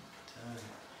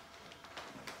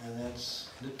 And that's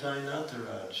Nitai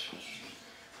Nataraj.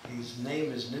 His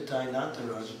name is Nitai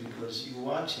Nataraj because you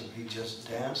watch him, he just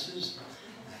dances,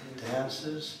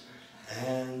 dances,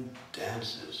 and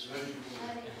dances.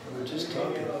 We're just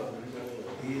talking.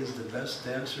 He is the best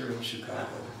dancer in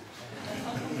Chicago.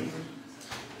 Okay.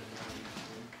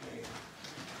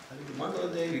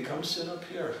 Mangala Devi, come sit up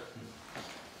here.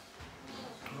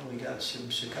 Oh, we got some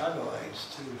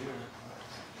Chicagoites too here.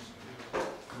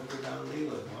 Govardhan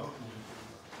Leela, welcome.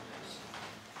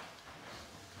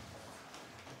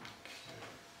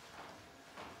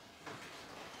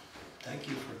 Thank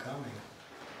you for coming.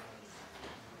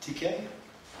 TK?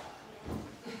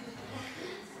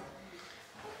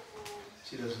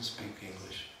 She doesn't speak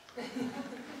English.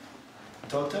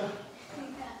 Tota?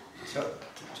 Chota.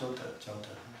 Tota?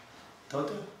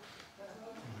 Tota,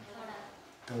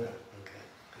 okay.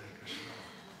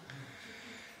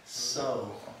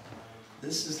 So,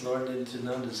 this is Lord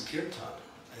Nityananda's kirtan.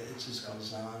 It just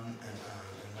goes on and on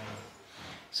and on.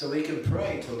 So we can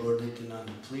pray to Lord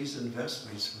Nityananda, please invest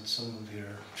me with some of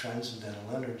your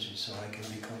transcendental energy so I can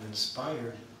become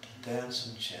inspired to dance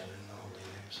and chant in the holy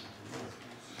names of the Lord.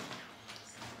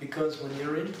 Because when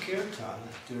you're in kirtan,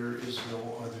 there is no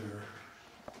other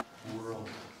world.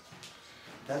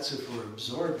 That's if we're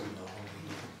absorbed in the holy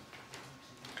name.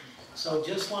 So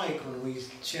just like when we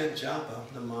chant japa,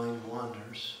 the mind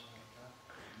wanders.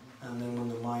 And then when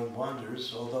the mind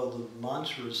wanders, although the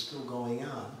mantra is still going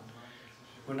on,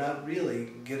 we're not really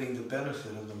getting the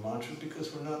benefit of the mantra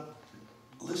because we're not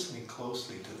listening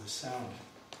closely to the sound.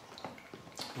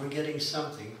 We're getting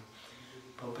something,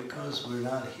 but because we're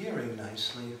not hearing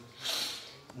nicely,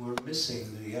 we're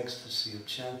missing the ecstasy of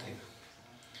chanting.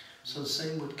 So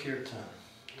same with kirtan.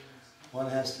 One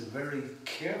has to very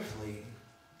carefully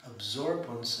absorb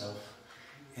oneself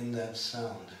in that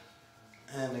sound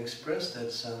and express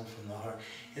that sound from the heart.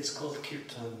 It's called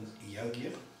kirtan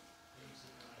yagya.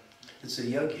 It's a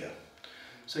yagya.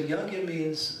 So yagya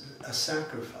means a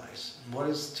sacrifice. What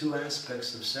is 2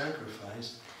 aspects of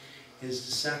sacrifice? Is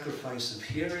the sacrifice of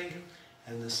hearing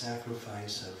and the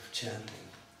sacrifice of chanting.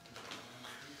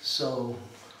 So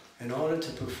in order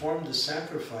to perform the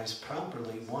sacrifice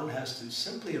properly, one has to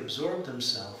simply absorb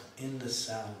themselves in the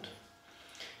sound.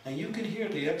 Now you can hear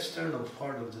the external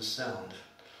part of the sound,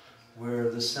 where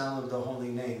the sound of the holy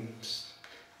names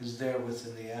is there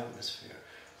within the atmosphere.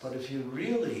 But if you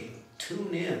really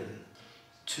tune in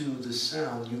to the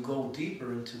sound, you go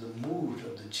deeper into the mood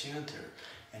of the chanter,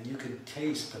 and you can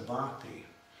taste the bhakti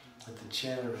that the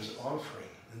chanter is offering.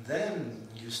 And then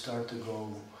you start to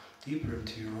go deeper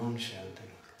into your own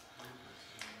chanting.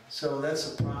 So that's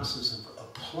a process of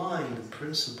applying the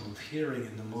principle of hearing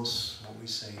in the most, what we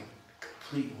say,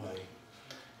 complete way,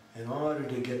 in order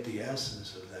to get the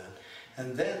essence of that.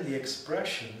 And then the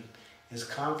expression is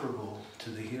comparable to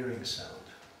the hearing sound.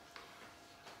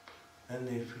 And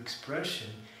the expression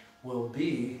will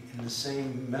be in the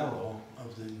same mellow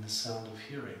of the sound of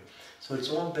hearing. So it's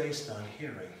all based on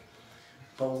hearing.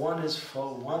 But one is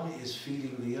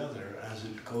feeding the other as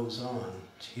it goes on.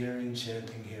 Hearing,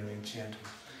 chanting,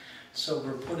 So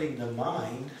we're putting the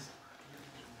mind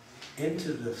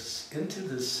into the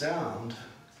sound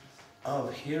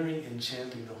of hearing and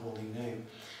chanting the holy name.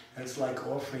 It's like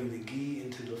offering the ghee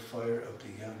into the fire of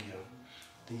the yagya.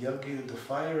 The yagya, the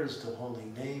fire is the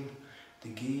holy name. The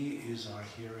ghee is our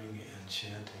hearing and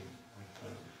chanting.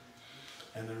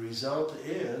 And the result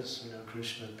is,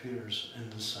 Krishna appears in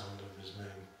the sound of his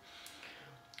name.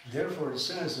 Therefore it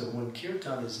says that when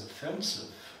kirtan is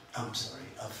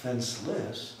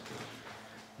offenseless,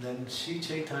 then Sri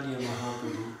Chaitanya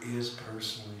Mahaprabhu is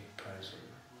personally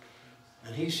present.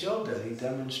 And he showed that, he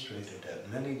demonstrated that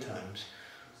many times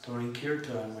during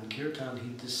kirtan. When kirtan,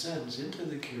 he descends into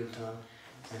the kirtan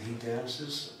and he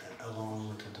dances along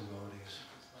with the devotees.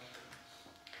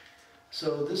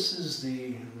 So this is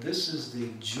the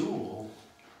jewel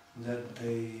that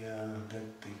the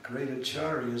great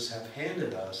acharyas have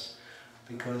handed us,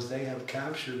 because they have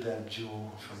captured that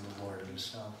jewel from the Lord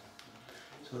himself.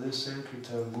 So this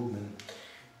Sankirtan movement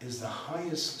is the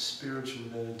highest spiritual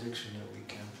benediction that we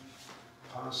can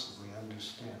possibly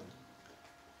understand.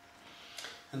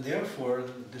 And therefore,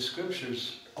 the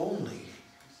scriptures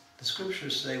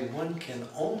say one can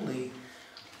only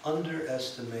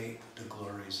underestimate the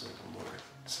glories of the Lord.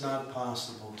 It's not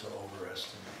possible to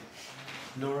overestimate,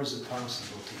 nor is it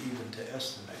possible to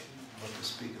estimate, but to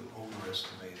speak of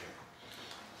overestimating.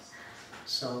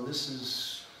 So this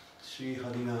is Sri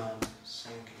Harinam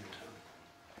Sankirtan.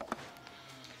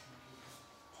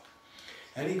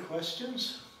 Any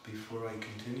questions before I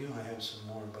continue? I have some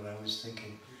more, but I was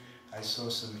thinking, I saw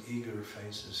some eager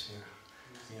faces here.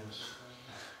 Yes.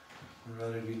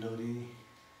 Radha Vinodi.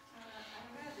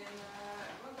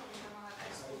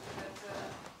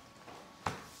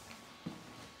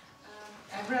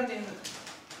 I've read in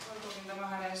the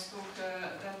Maharaj's book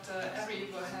that every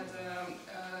Yuga had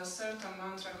a certain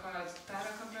mantra called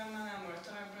Taraka Brahmanam or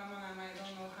Tarak Brahmanam, I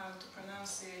don't know how to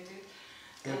pronounce it.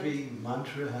 Every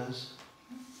mantra has?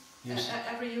 Yes.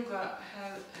 Every Yuga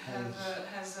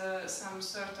has some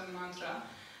certain mantra,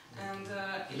 and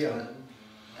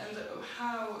and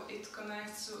how it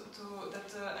connects to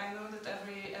that. I know that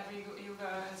every Yuga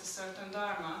has a certain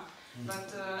Dharma.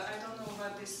 But I don't know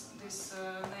what this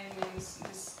name means,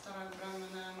 this Tarak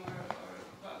Brahmanam,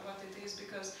 or what it is,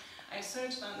 because I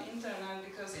searched on internet,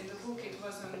 because in the book it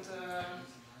wasn't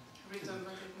written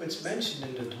what it means. It's mentioned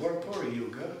in the Dwapara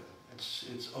Yuga.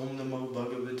 It's Om Namo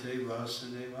Bhagavate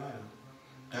Vasudevaya.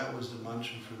 That was the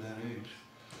mantra for that age.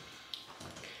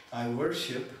 I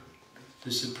worship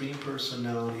the Supreme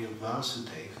Personality of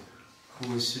Vasudeva,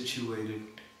 who is situated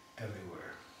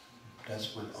everywhere.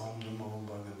 That's what Om Namo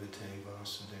Bhagavate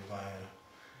Vasudevaya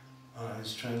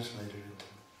is translated into.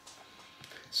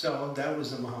 So that was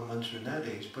the Mahamantra in that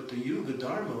age. But the Yuga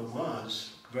Dharma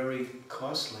was very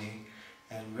costly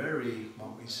and very,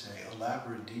 what we say,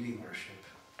 elaborate deity worship.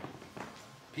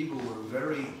 People were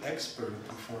very expert at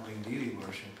performing deity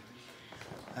worship.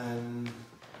 And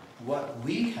what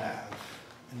we have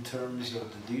in terms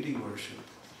of the deity worship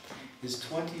is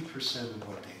 20% of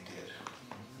what they did,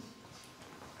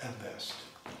 at best.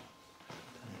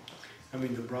 I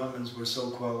mean, the Brahmins were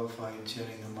so qualified in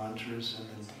chanting the mantras,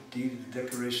 and the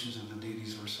decorations of the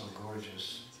deities were so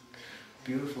gorgeous.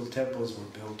 Beautiful temples were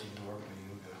built in Dwapara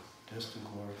Yuga, just to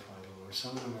glorify the Lord.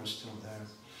 Some of them are still there.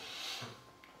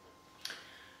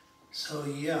 So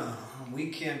yeah, we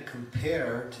can't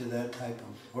compare to that type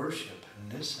of worship in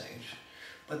this age.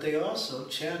 But they also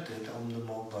chanted Om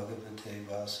Namo Bhagavate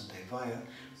Vasudevaya,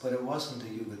 but it wasn't the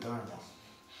Yuga Dharma.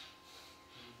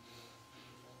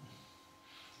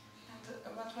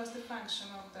 And what was the function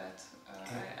of that?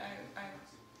 I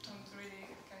don't really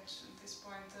catch at this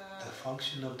point. The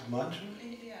function of the mantra?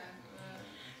 Yeah.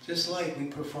 Just like we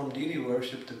perform deity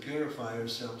worship to purify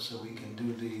ourselves so we can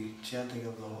do the chanting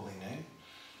of the holy name.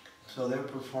 So they're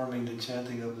performing the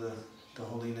chanting of the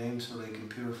holy name so they can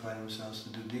purify themselves to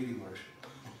do deity worship.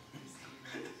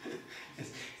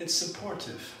 It's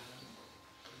supportive,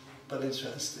 but it's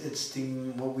the,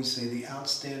 what we say, the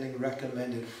outstanding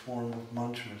recommended form of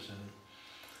mantras. And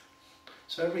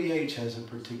so every age has a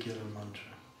particular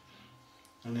mantra,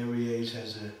 and every age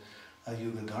has a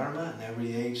Yuga Dharma, and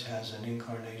every age has an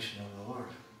incarnation of the Lord.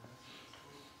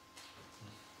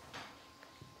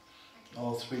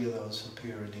 All three of those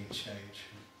appear in each age.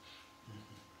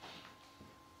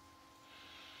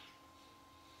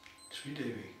 Sri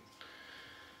Devi.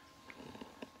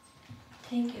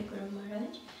 Thank you, Guru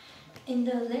Maharaj. In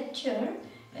the lecture,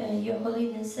 Your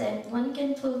Holiness said, one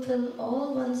can fulfill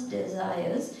all one's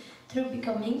desires through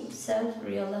becoming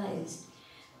self-realized.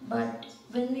 But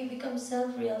when we become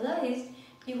self-realized,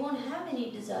 we won't have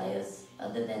any desires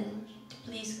other than to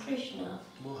please Krishna.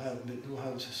 We'll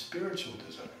have spiritual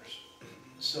desires.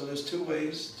 So there's two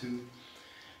ways to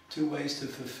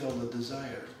fulfill the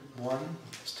desire. One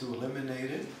is to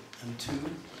eliminate it, and two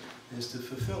is to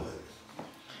fulfill it.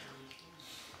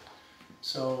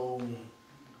 So,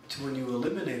 when you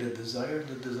eliminate a desire,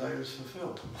 the desire is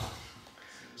fulfilled.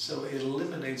 So it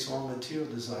eliminates all material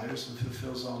desires and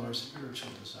fulfills all our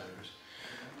spiritual desires.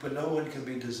 But no one can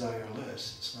be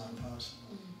desireless. It's not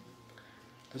possible.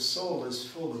 The soul is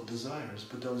full of desires,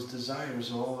 but those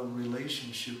desires are all in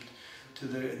relationship to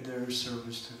their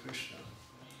service to Krishna.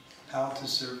 How to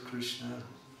serve Krishna,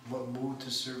 what mood to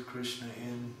serve Krishna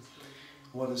in,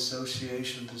 what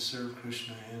association to serve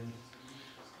Krishna in.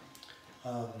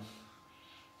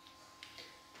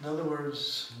 In other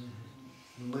words,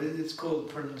 it's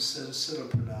called Siddha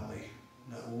Pranali.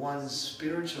 One's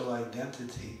spiritual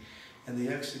identity and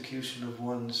the execution of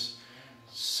one's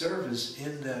service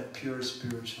in that pure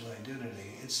spiritual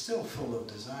identity. It's still full of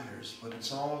desires, but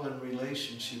it's all in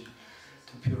relationship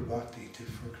to pure bhakti,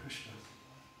 for Krishna.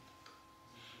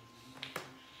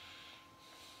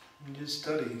 You just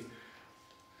study,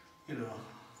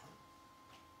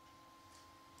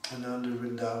 Ananda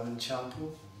Vrindavan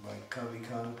Champu by Kavi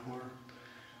Kanapur,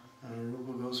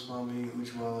 Rupa Goswami,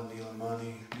 Ujjwala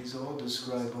Nilamani. These all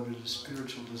describe what are the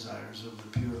spiritual desires of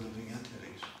the pure living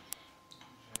entities.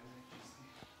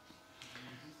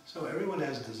 So everyone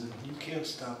has desire. You can't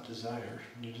stop desire.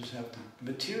 You just have to.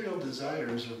 Material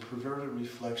desires are a perverted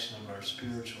reflection of our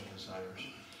spiritual desires.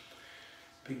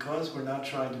 Because we're not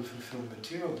trying to fulfill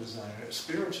material desires,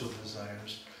 spiritual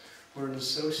desires, we're in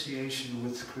association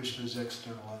with Krishna's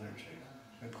external energy.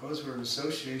 Because we're in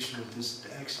association with this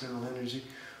external energy,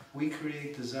 we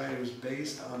create desires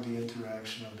based on the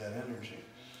interaction of that energy.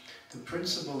 The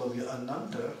principle of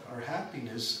ananda, or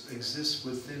happiness, exists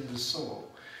within the soul.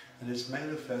 And it's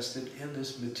manifested in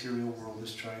this material world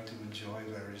as trying to enjoy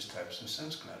various types of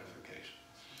sense gratification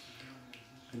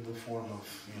in the form of,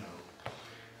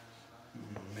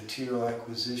 material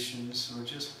acquisitions or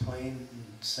just plain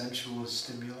sensual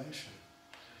stimulation.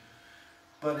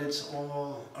 But it's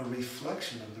all a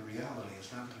reflection of the reality.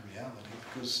 It's not the reality,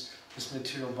 because this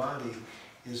material body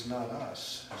is not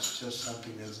us. It's just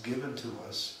something that's given to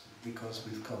us because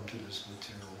we've come to this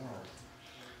material world.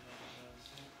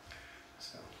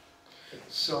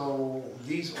 So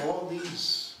all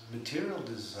these material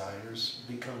desires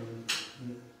become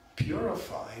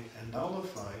purified and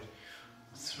nullified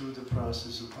through the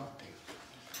process of bhakti.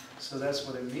 So that's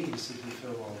what it means to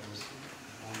fulfill all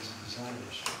one's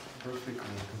desires perfectly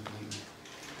and completely.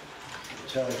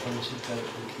 So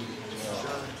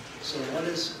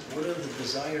what are the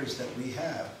desires that we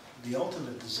have? The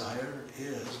ultimate desire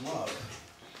is love.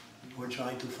 We're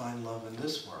trying to find love in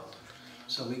this world.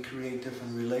 So we create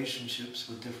different relationships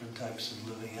with different types of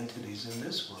living entities in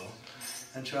this world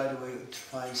and try to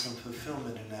find some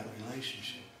fulfillment in that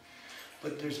relationship.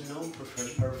 But there's no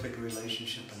perfect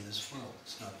relationship in this world.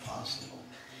 It's not possible.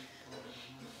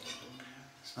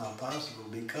 It's not possible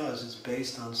because it's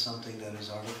based on something that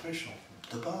is artificial,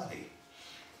 the body.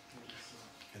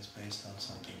 It's based on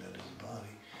something that is the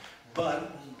body.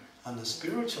 But on the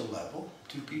spiritual level,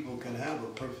 two people can have a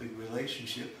perfect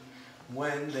relationship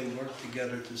when they work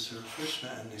together to serve Krishna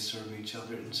and they serve each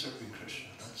other in serving Krishna.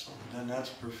 That's all. Then that's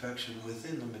perfection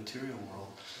within the material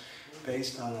world,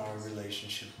 based on our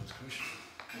relationship with Krishna.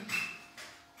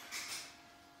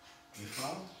 You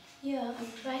follow? Yeah,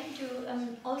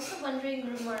 I'm also wondering,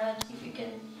 Guru Maharaj, if you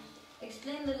can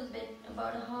explain a little bit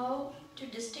about how to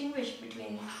distinguish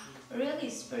between really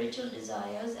spiritual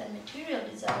desires and material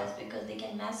desires, because they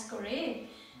can masquerade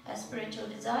as spiritual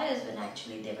desires when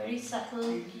actually they're very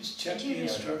subtle. You just check the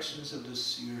instructions of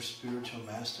your spiritual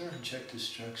master and check the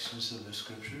instructions of the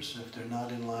scriptures. If they're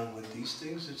not in line with these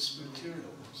things, it's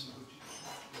material. So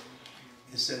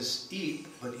it says eat,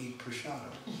 but eat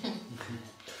prashadam.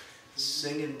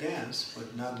 Sing and dance,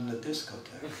 but not in a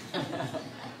discotheque.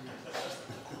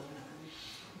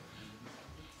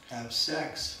 Have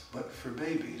sex, but for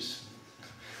babies.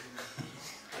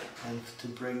 And to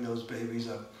bring those babies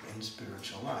up in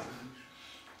spiritual life.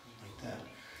 Like that.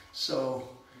 So,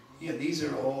 yeah, these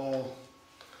are all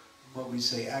what we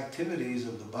say activities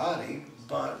of the body,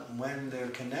 but when they're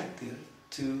connected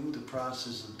to the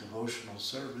process of devotional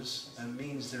service, that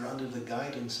means they're under the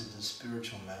guidance of the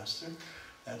spiritual master.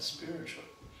 That's spiritual.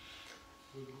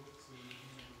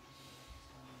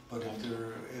 But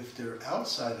if they're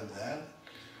outside of that,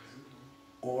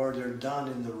 or they're done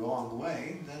in the wrong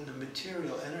way, then the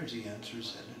material energy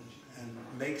enters in and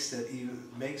makes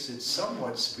it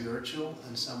somewhat spiritual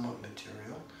and somewhat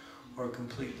material, or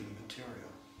completely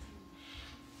material.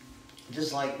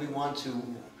 Just like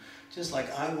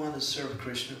I want to serve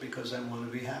Krishna because I want to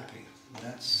be happy.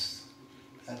 That's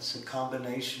a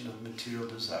combination of material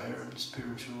desire and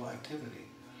spiritual activity.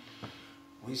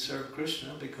 We serve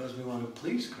Krishna because we want to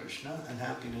please Krishna, and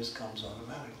happiness comes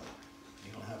automatically.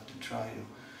 You don't have to try to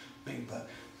make,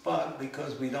 but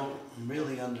because we don't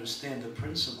really understand the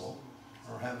principle,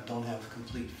 or don't have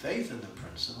complete faith in the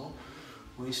principle,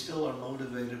 we still are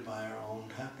motivated by our own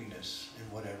happiness in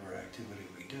whatever activity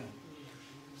we do.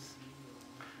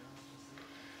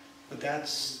 But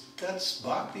that's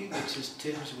bhakti, which is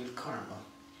tinged with karma.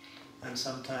 And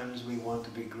sometimes we want to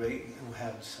be great and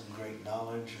have some great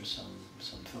knowledge or some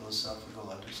philosophical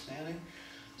understanding.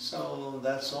 So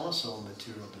that's also a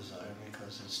material desire,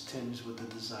 because it's tinged with the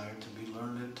desire to be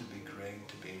learned, to be great,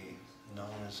 to be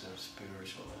known as a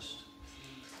spiritualist.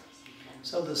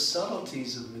 So the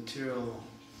subtleties of material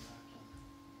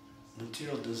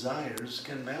desires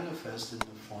can manifest in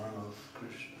the form of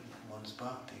Krishna, one's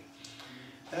bhakti.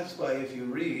 That's why if you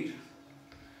read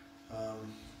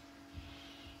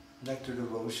Nectar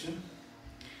Devotion,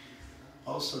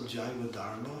 also Jaiva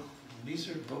Dharma, these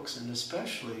are books, and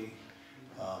especially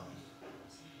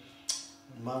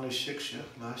Manashiksha.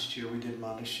 Last year we did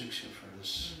Manashiksha for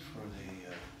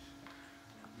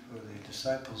the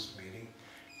disciples meeting.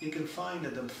 You can find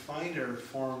that the finer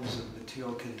forms of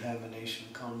material contamination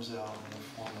comes out in the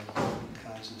form of different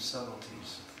kinds of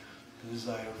subtleties. The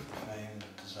desire for fame,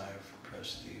 the desire for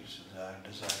prestige, the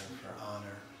desire for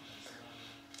honor,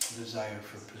 the desire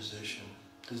for position,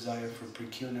 desire for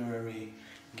pecuniary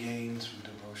gain through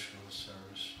devotional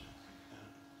service.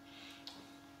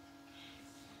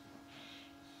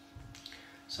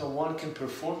 So one can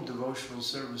perform devotional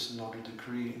service in order to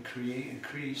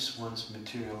increase one's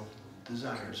material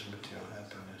desires, material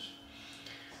happiness.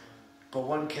 But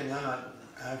one cannot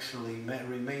actually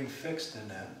remain fixed in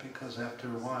that, because after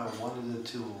a while one of the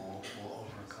two will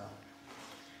overcome.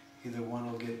 Either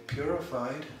one will get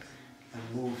purified and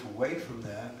move away from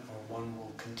that, or one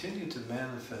will continue to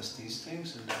manifest these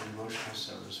things and then devotional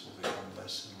service will become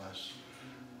less and less.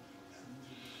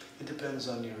 It depends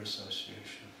on your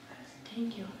association.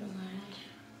 Thank you, Maharaj.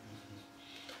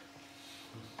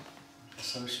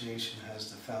 Association has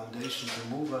the foundation to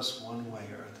move us one way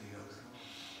or the other.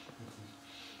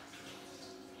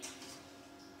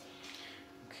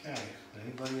 Okay,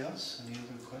 anybody else? Any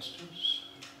other questions?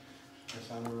 Yes,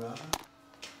 Anuradha?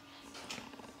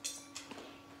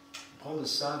 All the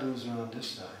sadhus are on this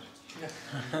side.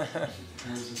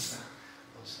 Where's the sadhus?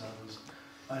 All sadhus.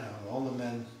 I know, all the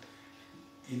men,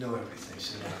 you know everything,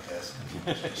 so you don't have to ask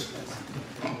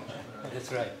me.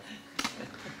 That's right.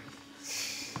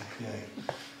 Okay.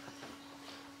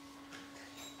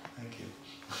 Thank you.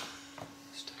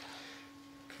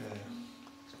 Okay.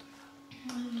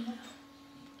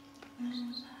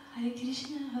 Hare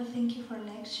Krishna, thank you for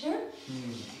lecture.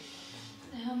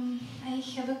 I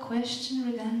have a question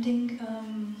regarding,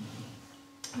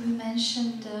 we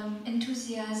mentioned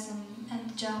enthusiasm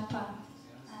and japa,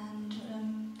 and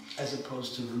As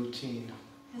opposed to routine.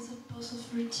 as opposed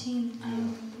to routine,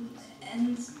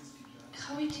 and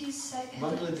how it is.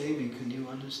 Mangla Devi, can you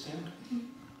understand?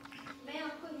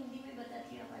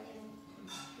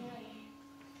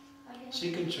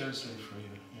 She can translate for you.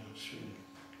 Yeah, sure.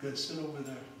 Good, sit over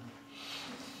there.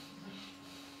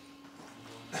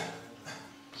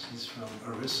 She's from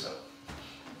Orissa.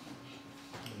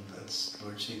 And that's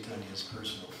Lord Chaitanya's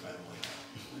personal family.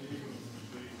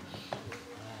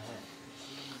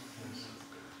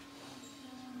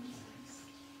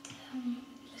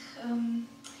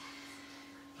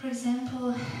 For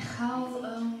example, how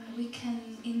we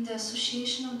can, in the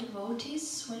association of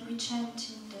devotees, when we chant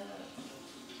in the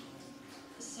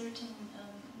certain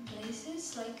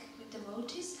places, like with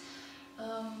devotees,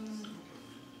 how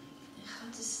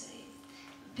to say,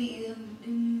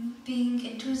 being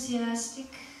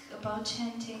enthusiastic about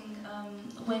chanting,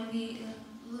 when we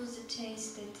lose the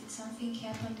taste that something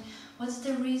happened, what's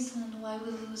the reason why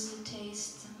we lose the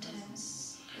taste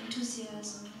sometimes?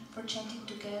 Enthusiasm for chanting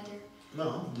together.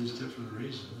 No, there's different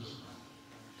reasons.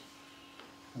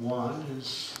 One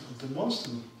is, the most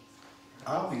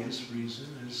obvious reason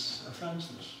is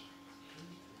offenses.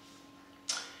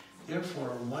 Therefore,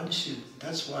 one should,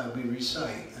 that's why we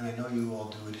recite, and I know you all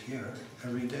do it here,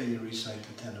 every day you recite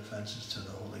the 10 offenses to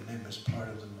the Holy Name as part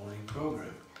of the morning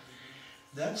program.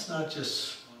 That's not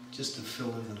just to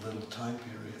fill in the little time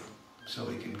period so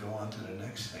we can go on to the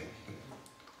next thing.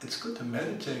 It's good to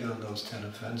meditate on those 10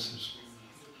 offenses.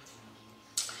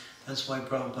 That's why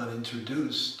Prabhupada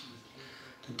introduced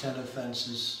the 10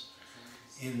 offenses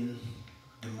in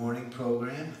the morning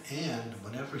program, and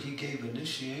whenever he gave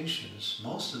initiations,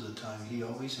 most of the time he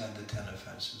always had the 10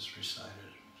 offenses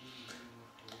recited.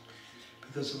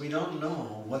 Because we don't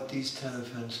know what these 10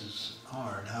 offenses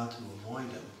are and how to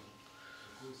avoid them.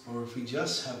 Or if we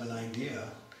just have an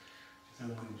idea,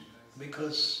 and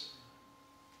because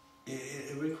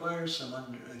it requires some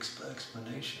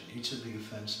explanation. Each of the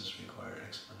offenses require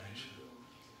explanation.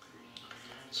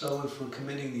 So if we're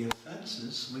committing the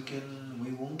offenses,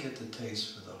 we won't get the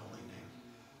taste for the Holy Name.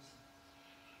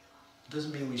 It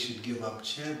doesn't mean we should give up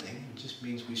chanting, it just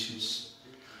means we should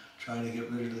try to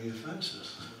get rid of the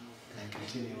offenses and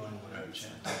continue on with our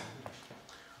chanting.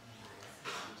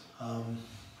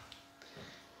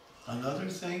 Another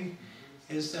thing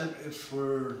is that if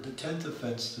the 10th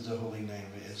offense to the Holy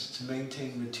Name is to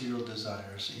maintain material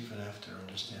desires even after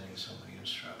understanding so many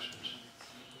instructions.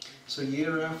 So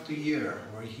year after year,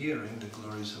 we're hearing the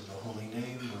glories of the Holy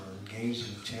Name, we're engaged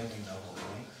in chanting the Holy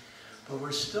Name, but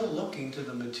we're still looking to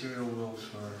the material world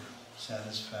for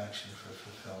satisfaction, for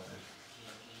fulfillment.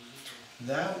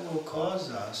 That will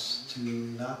cause us to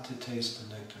not to taste the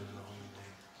nectar of the Holy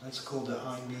Name. That's called the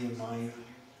I, me, and my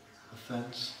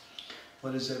offense.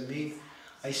 What does that mean?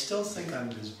 I still think I'm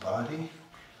this body,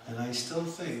 And I still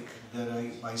think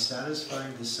that by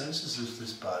satisfying the senses of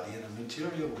this body in a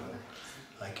material world,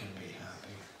 I can be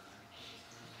happy.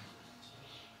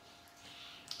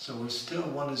 So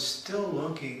one is still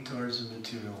looking towards the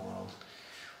material world.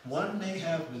 One may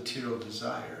have material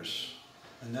desires,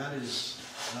 and that is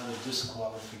not a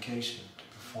disqualification to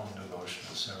perform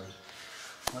devotional service.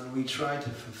 When we try to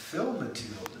fulfill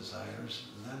material desires,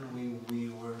 then we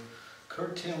were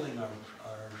curtailing our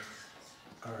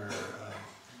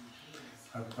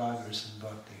progress in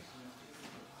bhakti.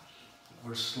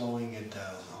 We're slowing it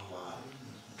down a lot.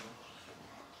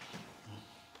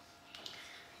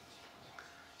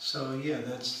 So yeah,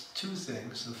 that's two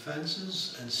things,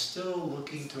 offenses and still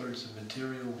looking towards the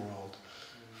material world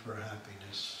for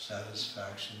happiness,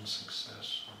 satisfaction,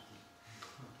 success.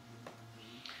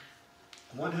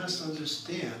 One has to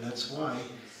understand, that's why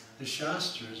the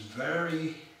Shastra is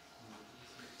very,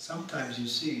 sometimes you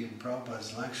see in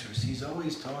Prabhupada's lectures, he's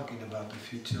always talking about the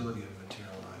futility of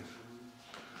material life.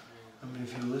 I mean,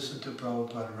 if you listen to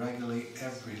Prabhupada regularly,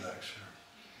 every lecture,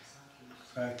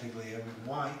 practically every,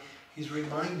 why? He's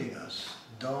reminding us,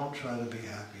 don't try to be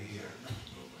happy here.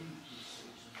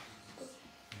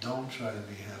 Don't try to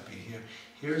be happy here.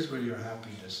 Here's where your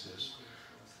happiness is.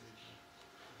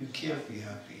 You can't be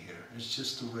happy here. It's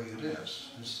just the way it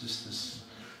is. It's just this,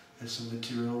 it's a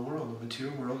material world. The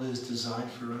material world is designed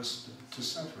for us to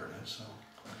suffer. That's all.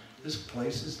 This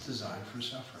place is designed for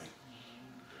suffering.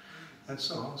 That's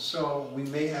all. So we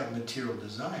may have material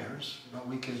desires, but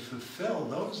we can fulfill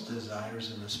those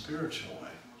desires in a spiritual way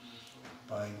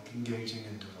by engaging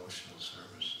in devotional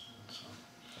service. So,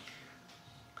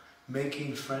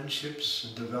 making friendships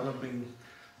and developing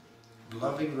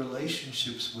loving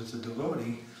relationships with the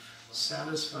devotee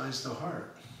satisfies the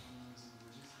heart.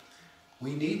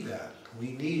 We need that.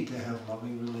 We need to have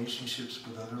loving relationships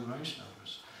with other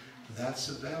Vaishnavas. That's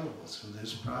available through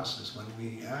this process when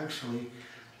we actually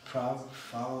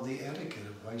follow the etiquette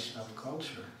of Vaishnava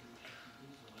culture.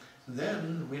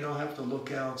 Then we don't have to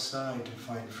look outside to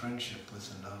find friendship with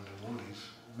the non-devotees.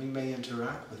 We may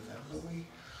interact with them, but we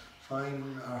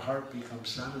find our heart becomes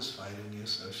satisfied in the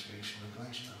association of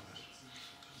Vaishnavas.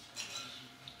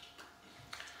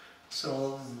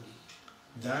 So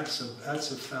that's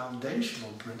a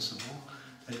foundational principle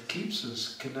that keeps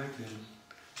us connected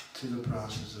to the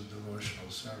process of devotional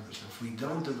service. If we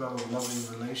don't develop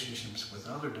loving relationships with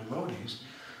other devotees,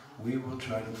 we will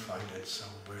try to find it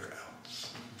somewhere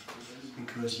else.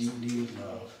 Because you need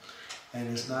love. And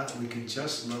it's not, we can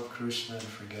just love Krishna and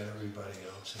forget everybody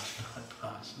else. It's not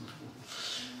possible.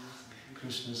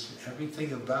 Krishna's,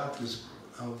 everything about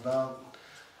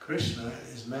Krishna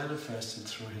is manifested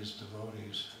through his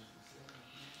devotees.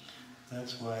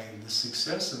 That's why the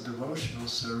success of devotional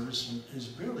service is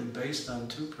really based on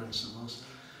two principles.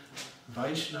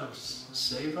 Vaishnava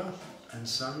Seva and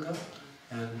Sangha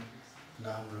and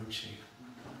Namruchi.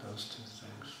 Those two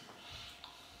things.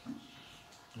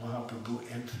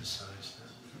 Mahaprabhu emphasized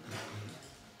that.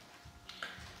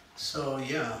 So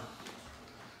yeah,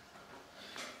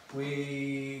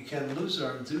 we can lose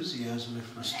our enthusiasm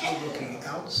if we're still looking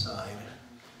outside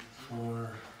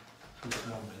for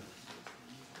fulfillment.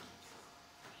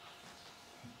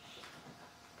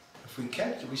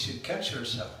 If we should catch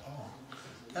ourselves. Oh,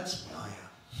 that's Maya.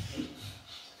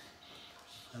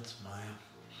 That's Maya.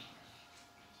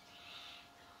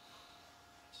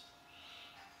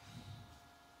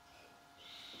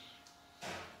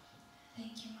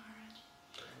 Thank you, Maharaj.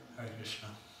 Hare Krishna.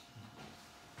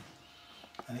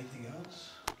 Anything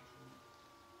else?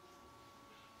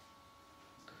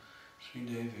 Sri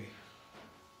Devi.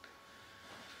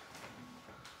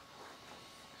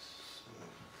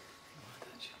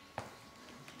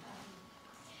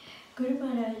 Guru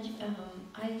Maharaj,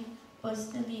 I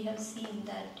personally have seen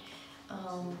that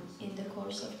in the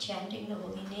course of chanting the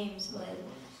holy names, well,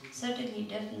 certainly,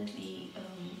 definitely,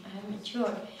 I have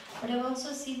matured, but I've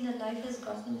also seen that life has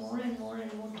gotten more and more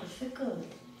difficult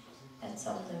at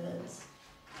some levels.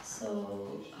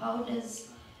 So, how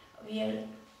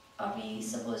are we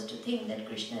supposed to think that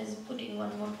Krishna is putting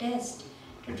one more test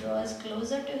to draw us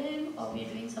closer to him, or we are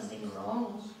doing something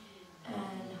wrong,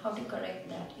 and how to correct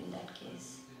that in that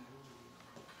case?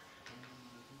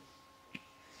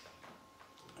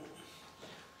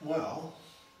 Well,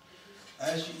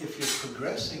 if you're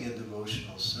progressing in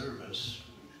devotional service,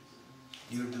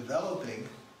 you're developing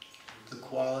the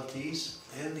qualities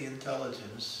and the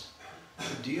intelligence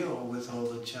to deal with all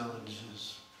the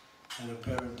challenges and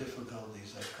apparent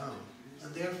difficulties that come.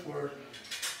 And therefore,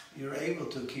 you're able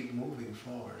to keep moving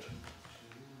forward.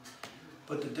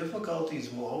 But the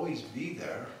difficulties will always be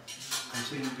there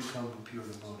until you become a pure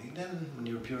devotee. Then, when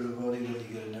you're a pure devotee, then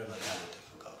you get never have a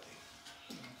difficulty.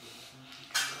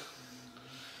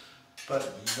 But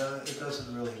it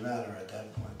doesn't really matter at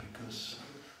that point, because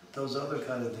those other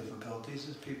kind of difficulties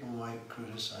is people might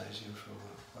criticize you for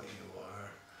what you are,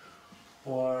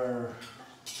 or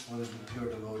one of the pure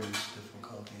devotees'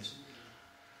 difficulties.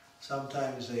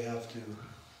 Sometimes they have to,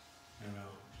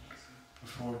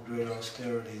 perform great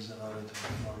austerities in order to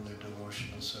perform their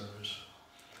devotional service.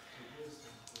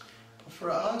 But for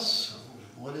us,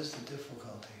 what is the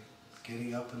difficulty?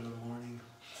 Getting up in the morning?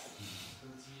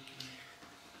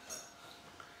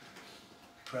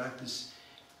 Practice.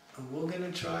 And we're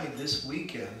going to try this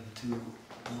weekend to,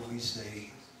 what we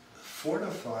say,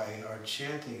 fortify our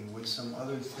chanting with some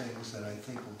other things that I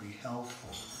think will be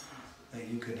helpful, that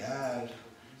you could add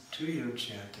to your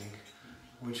chanting,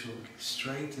 which will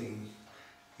strengthen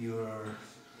your,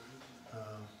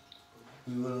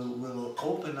 will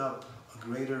open up a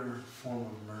greater form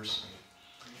of mercy.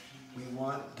 We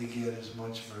want to get as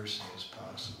much mercy as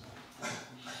possible.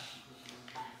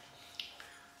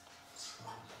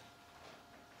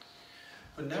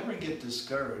 But never get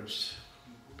discouraged.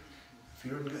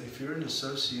 If you're in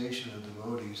association of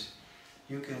devotees,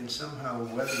 you can somehow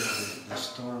weather the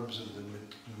storms of the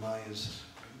Maya's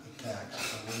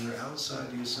attacks. But when you're outside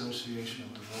the association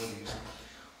of devotees,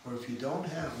 or if you don't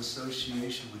have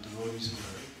association with devotees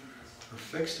who are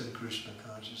fixed in Krishna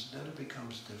consciousness, then it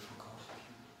becomes difficult.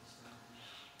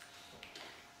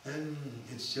 Then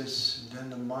it's just, then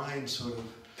the mind sort of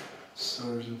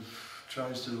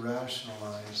tries to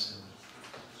rationalize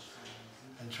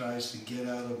and tries to get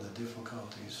out of the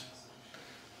difficulties,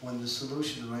 when the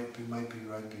solution might be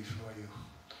right before you,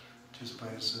 just by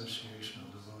association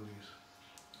of devotees.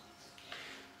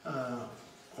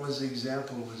 One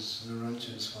example was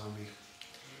Candramauli Swami.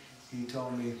 He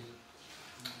told me,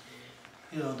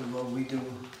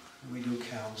 we do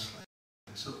counseling.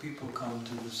 So people come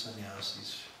to the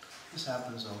sannyasis. This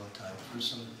happens all the time for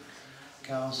some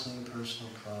counseling,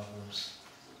 personal problems.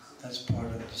 That's part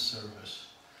of the service.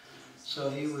 So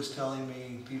he was telling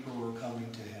me people were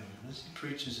coming to him. He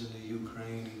preaches in the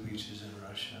Ukraine, he preaches in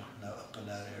Russia, up in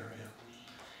that area.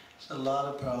 There's a lot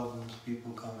of problems,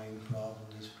 people coming, problem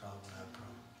this, problem that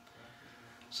problem.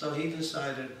 So he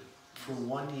decided for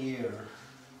 1 year,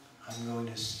 I'm going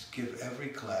to give every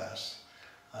class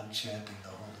on chanting the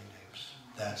holy names.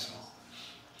 That's all.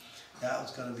 That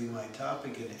was going to be my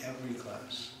topic in every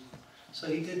class. So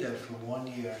he did that for 1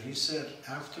 year. He said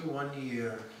after 1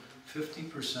 year,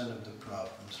 50% of the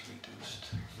problems reduced.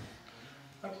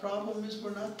 Our problem is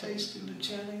we're not tasting the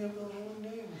chanting of the holy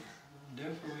name.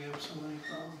 Therefore we have so many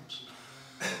problems.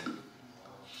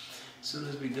 As soon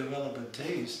as we develop a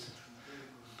taste,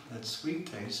 that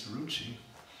sweet taste, ruchi,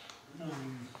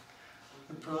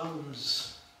 the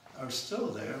problems are still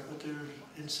there, but they're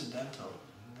incidental.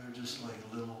 They're just like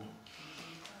little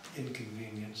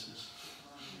inconveniences.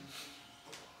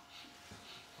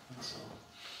 That's all.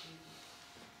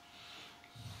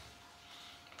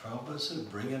 Prabhupada said,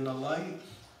 bring in the light,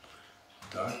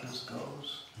 darkness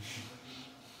goes.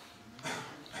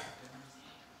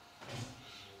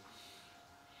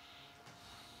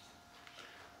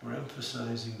 We're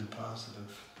emphasizing the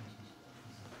positive.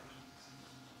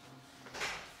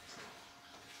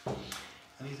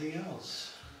 Anything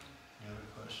else? Any other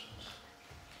questions?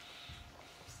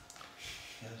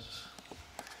 Yes.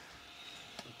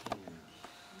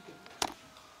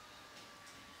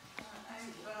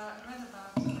 I've read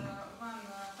about one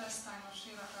pastime of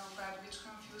Srila Prabhupada which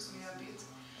confused me a bit.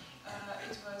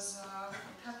 It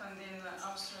happened in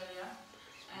Australia,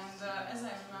 and as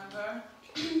I remember,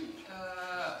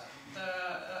 the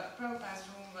Prabhupada's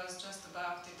room was just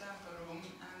above the temple room,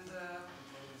 and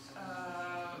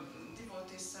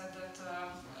devotees said that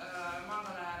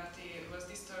Mangala Arati was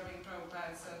disturbing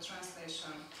Prabhupada's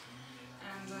translation.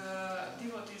 And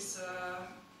devotees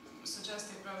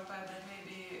suggested Prabhupada that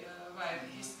maybe while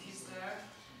he's there,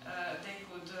 they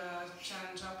could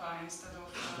chant japa instead of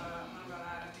Mangala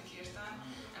Arati Kirtan.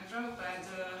 And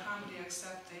Prabhupada humbly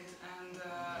accepted and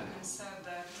said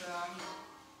that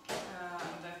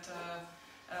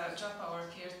japa or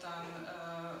kirtan,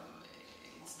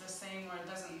 it's the same, or it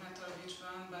doesn't matter which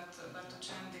one, but to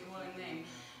chant the holy name.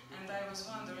 And I was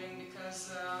wondering,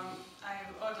 because I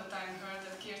all the time heard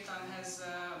that kirtan has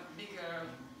a bigger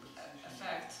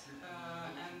effect,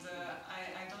 and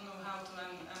I don't know how to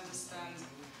understand this.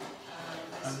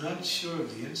 I'm not sure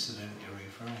of the incident you're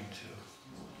referring to.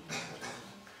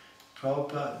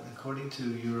 Prabhupada, according to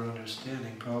your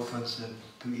understanding, Prabhupada said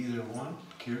do either one,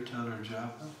 kirtan or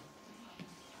japa.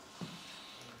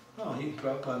 No,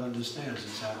 Prabhupada understands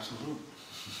it's absolute.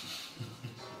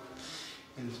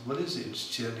 What is it? It's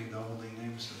chanting the holy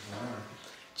names of the Lord.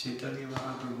 Chaitanya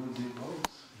Mahaprabhu did both.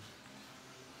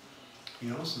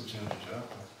 He also chanted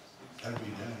japa every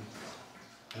day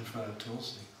in front of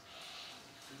Tulsi.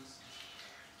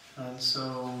 And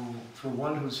so, for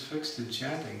one who's fixed in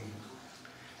chanting,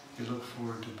 you look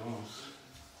forward to both.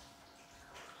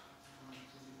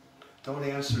 Don't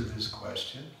answer this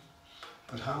question,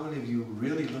 but how many of you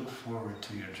really look forward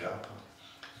to your japa?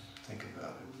 Think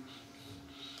about it.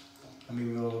 I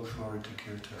mean, we all look forward to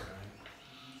kirtan, right?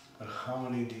 But how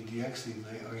many do you actually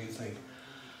think, or you think,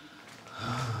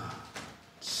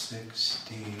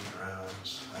 16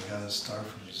 rounds, I gotta start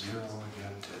from 0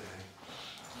 again today.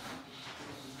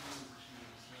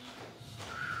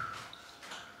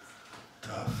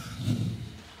 Tough.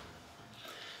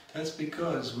 That's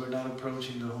because we're not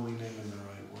approaching the holy name in the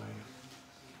right way.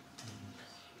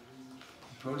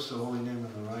 Approach the holy name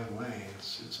in the right way,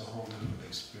 it's a whole different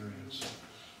experience.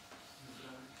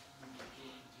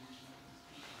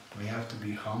 We have to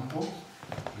be humble,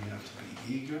 we have to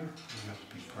be eager, we have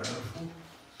to be prayerful,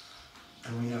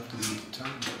 and we have to be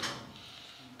determined,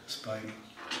 despite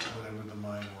whatever the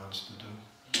mind wants to do.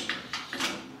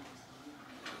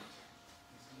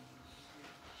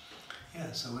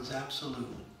 Yeah, so it's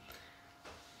absolute.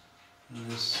 In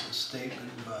this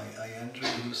statement by Ayendra,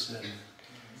 he said,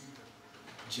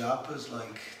 japa's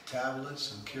like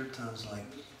tablets and kirtan's like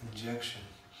injection.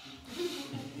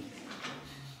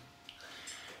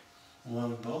 Well,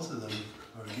 both of them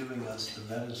are giving us the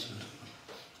medicine.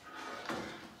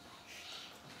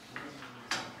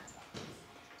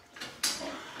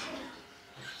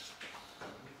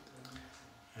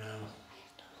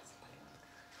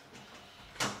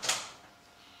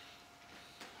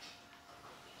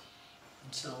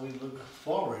 So we look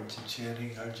forward to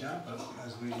chanting our japa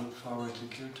as we look forward to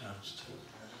kirtans too.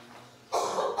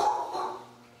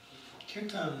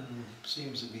 Kirtan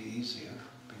seems to be easier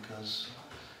because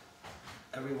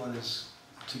everyone is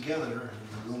together and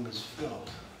the room is filled.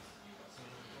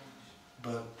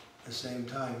 But at the same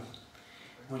time,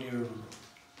 when you're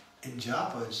in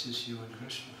japa, it's just you and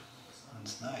Krishna. And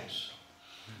it's nice.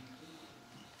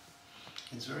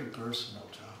 It's very personal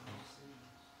japa.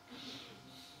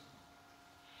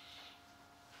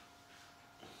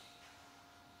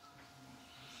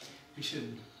 We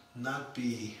should not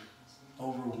be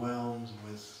overwhelmed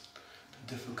with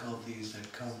the difficulties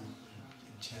that come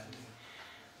in chanting.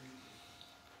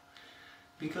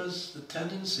 Because the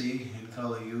tendency in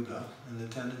Kali Yuga, and the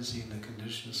tendency in the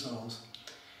conditioned souls,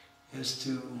 is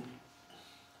to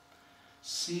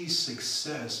see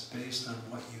success based on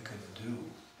what you can do.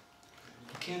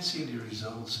 You can't see the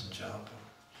results in japa.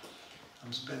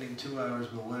 I'm spending 2 hours,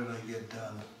 but what did I get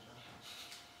done?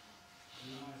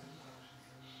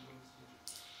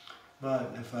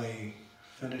 But if I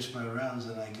finish my rounds,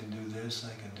 then I can do this,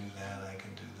 I can do that, I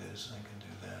can do this, I can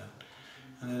do that.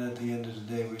 And then at the end of the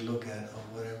day, we look at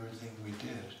what everything we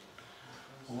did.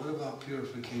 Well, what about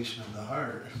purification of the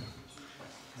heart?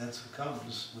 That's what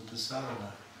comes with the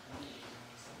sadhana.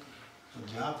 So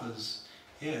japas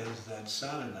is that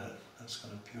sadhana that's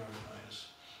going to purify us,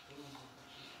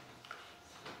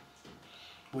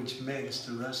 which makes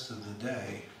the rest of the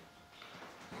day,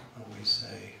 what we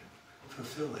say,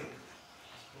 fulfilling.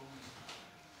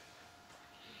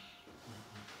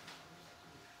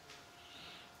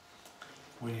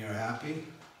 When you're happy,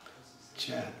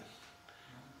 chant.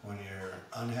 When you're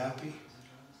unhappy,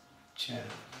 chant.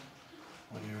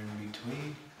 When you're in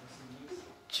between,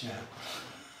 chant.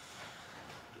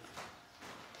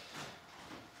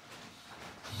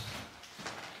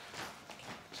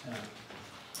 Chant.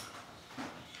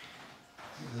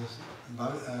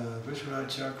 Vishwanath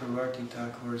Chakravarti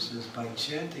Thakur says, by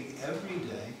chanting every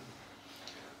day,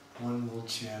 one will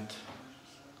chant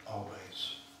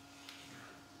always.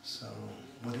 So,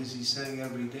 what is he saying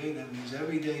every day? That means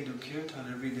every day do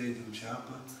kirtan, every day do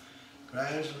japa.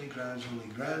 Gradually, gradually,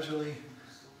 gradually,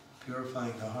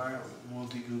 purifying the heart, will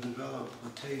develop a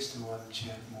taste and want to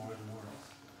chant more and more.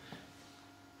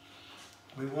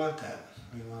 We want that.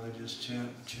 We want to just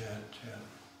chant, chant, chant.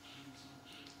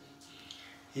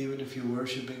 Even if you're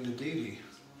worshipping the deity,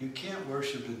 you can't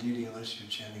worship the deity unless you're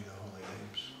chanting the holy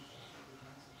names.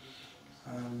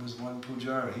 There was one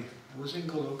pujari, it was in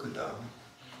Golokadam.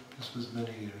 This was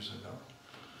many years ago,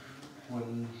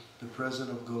 when the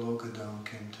president of Golokadam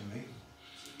came to me,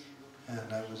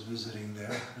 and I was visiting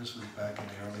there. This was back in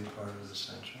the early part of the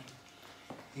century.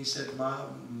 He said,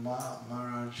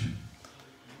 Maharaj,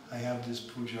 I have this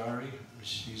pujari,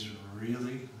 she's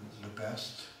really the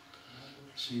best.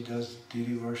 She does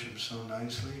deity worship so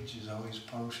nicely, she's always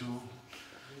punctual,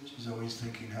 she's always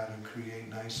thinking how to create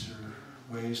nicer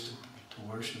ways to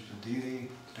worship the deity,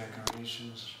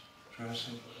 decorations,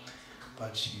 dressing,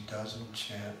 but she doesn't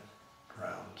chant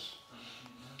rounds.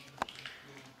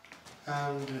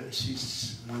 And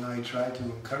when I try to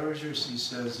encourage her, she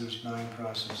says there's 9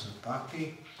 processes of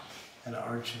bhakti, and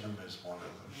archanam is one of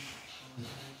them.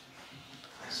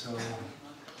 So,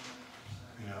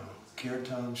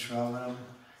 kirtan, shravanam,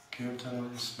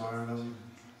 kirtanam, smaranam,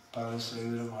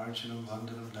 padasevidam, archanam,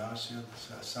 vandanam, dasyam,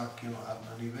 sakyam,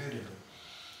 atmanivedanam.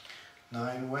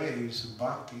 9 ways of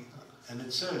bhakti, and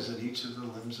it says that each of the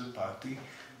limbs of bhakti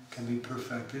can be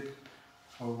perfected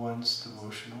for one's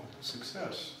devotional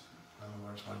success. In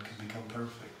other words, one can become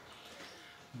perfect.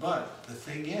 But the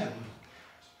thing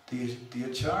is, the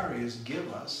acharyas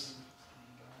give us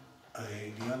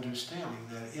the understanding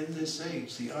that in this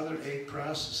age, the other 8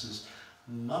 processes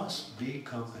must be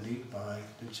accompanied by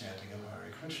the chanting of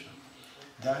Hare Krishna.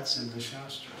 That's in the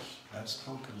Shastras. That's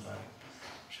spoken by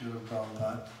Srila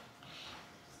Prabhupada.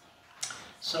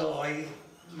 So I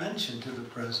mentioned to the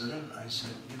president, I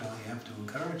said, you have to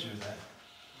encourage her that,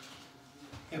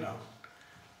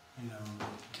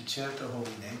 to chant the holy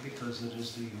name because it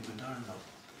is the Yuga Dharma.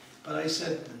 But I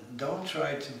said, don't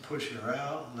try to push her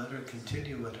out, let her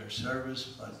continue with her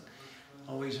service, but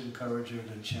always encourage her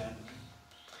to chant.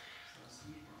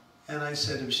 And I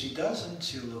said, if she doesn't,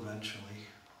 she'll eventually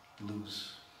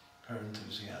lose her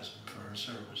enthusiasm for her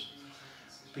service.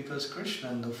 Because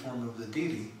Krishna, in the form of the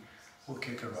deity, will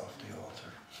kick her off the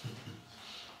altar.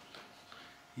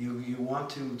 You want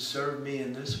to serve me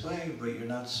in this way, but you're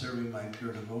not serving my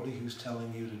pure devotee who's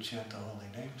telling you to chant the holy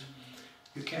names.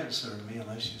 You can't serve me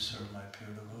unless you serve my pure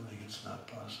devotee. It's not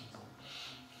possible.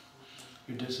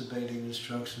 You're disobeying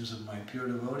instructions of my pure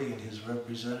devotee and his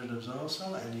representatives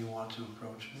also, and you want to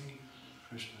approach me?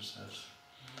 Krishna says,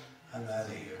 I'm out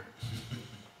of here.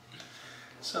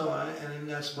 And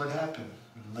that's what happened.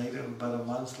 And later, about a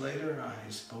month later, I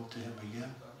spoke to him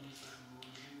again.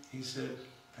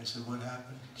 I said, what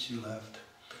happened? She left.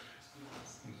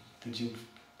 Did you?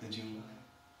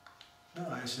 No,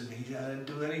 I said, I didn't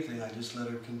do anything. I just let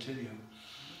her continue.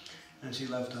 And she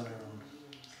left on her own.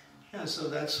 Yeah, so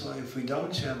that's why if we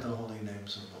don't chant the holy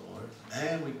names of the Lord,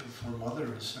 and we perform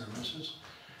other services,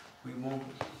 we won't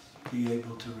be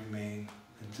able to remain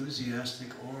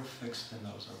enthusiastic or fixed in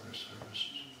those other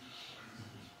services.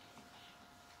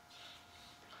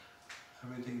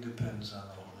 Everything depends on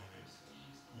the holy name.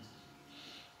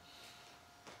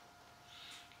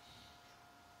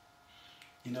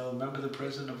 Remember the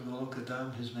president of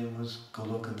Golokadam? His name was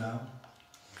Golokadam.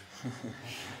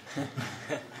 You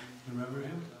remember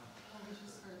him?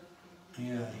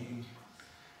 Yeah,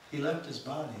 he left his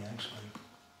body, actually.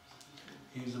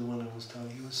 He's the one who was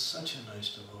telling. He was such a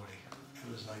nice devotee.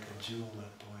 He was like a jewel,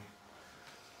 that boy.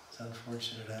 It's an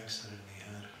unfortunate accident he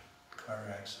had, car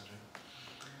accident.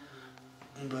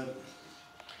 But,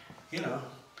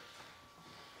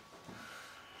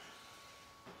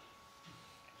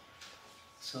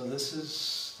 so this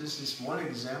is one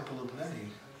example of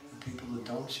many people that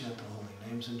don't chant the holy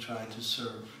names and try to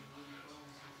serve.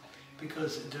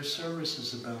 Because their service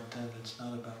is about them, it's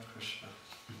not about Krishna.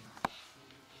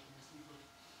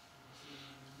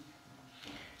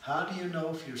 How do you know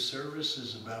if your service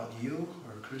is about you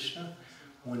or Krishna?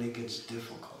 When it gets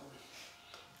difficult.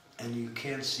 And you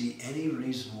can't see any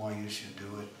reason why you should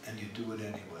do it, and you do it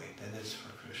anyway. Then it's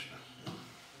for Krishna.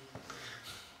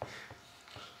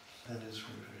 That is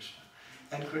for Krishna.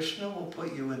 And Krishna will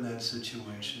put you in that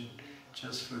situation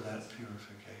just for that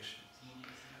purification.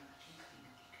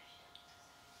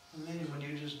 And then when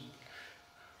you just,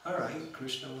 all right,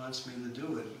 Krishna wants me to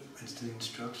do it. It's the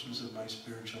instructions of my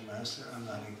spiritual master. I'm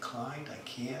not inclined, I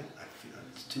can't, I feel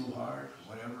it's too hard,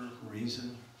 whatever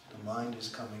reason the mind is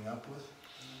coming up with.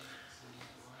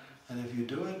 And if you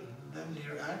do it, then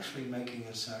you're actually making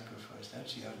a sacrifice.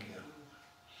 That's yajna.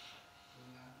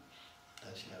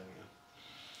 That's yajna.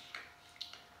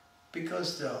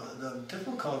 Because the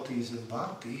difficulties in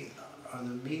bhakti are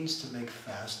the means to make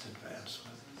fast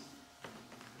advancement.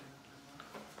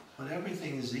 When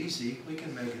everything is easy, we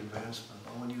can make advancement.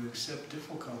 But when you accept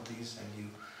difficulties and you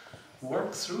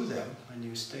work through them and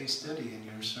you stay steady in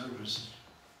your service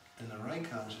in the right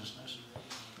consciousness,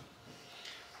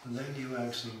 then you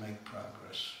actually make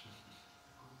progress.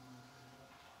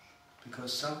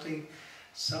 Because some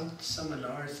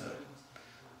anartha,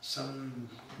 some,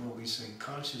 what we say,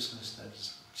 consciousness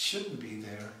that shouldn't be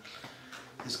there,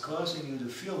 is causing you to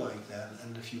feel like that,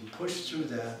 and if you push through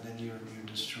that, then you're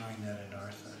destroying that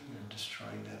anartha, you're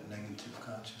destroying that negative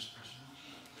consciousness.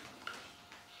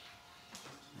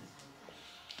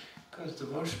 Because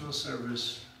devotional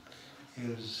service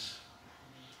is,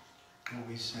 what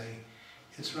we say,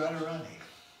 it's Radharani.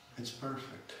 It's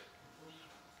perfect.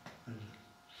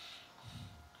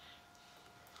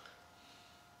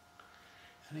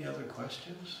 Any other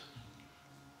questions?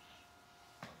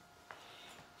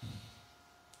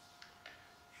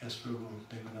 Yes, Prabhu,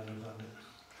 Devananda.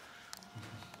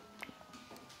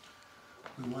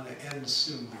 We want to end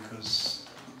soon because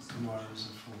tomorrow is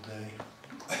a full day.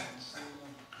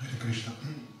 Hare Krishna.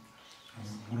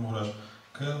 Guru Maharaj,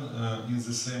 can in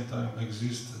the same time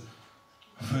exist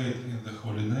faith in the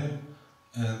holy name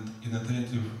and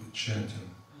inattentive chanting?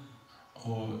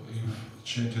 Or if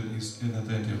chanting is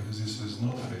inattentive, this is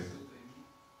not faith?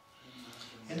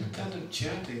 Inattentive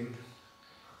chanting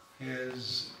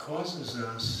causes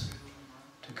us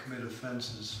to commit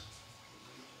offenses.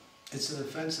 It's an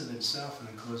offense in itself and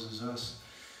it causes us.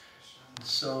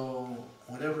 So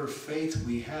whatever faith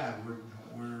we have,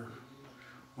 we're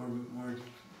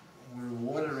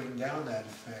watering down that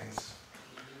faith.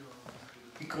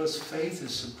 Because faith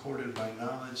is supported by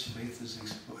knowledge, faith is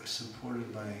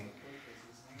supported by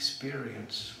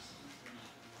experience.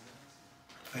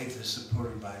 Faith is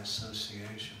supported by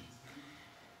association.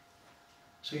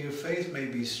 So your faith may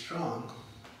be strong,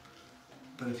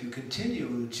 but if you continue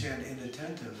to chant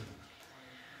inattentive,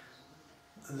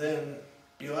 then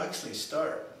you'll actually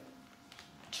start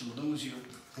to lose your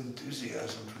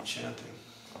enthusiasm for chanting.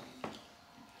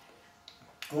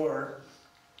 Or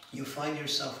you find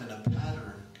yourself in a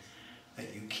pattern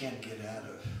that you can't get out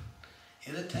of.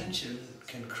 Inattention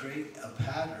can create a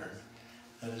pattern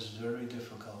that is very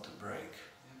difficult to break.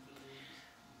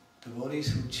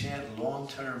 Devotees who chant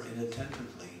long-term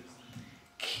inattentively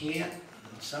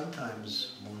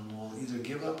sometimes will either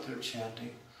give up their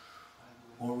chanting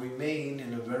or remain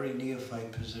in a very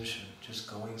neophyte position, just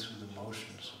going through the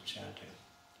motions of chanting.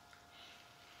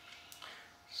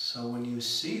 So when you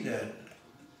see that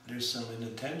there's some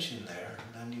inattention there,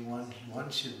 then one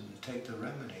should take the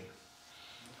remedy.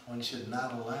 One should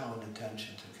not allow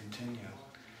inattention to continue,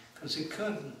 because it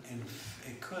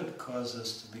could cause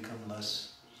us to become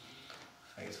less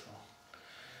faithful.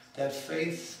 That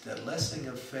faith, that lessening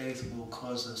of faith, will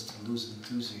cause us to lose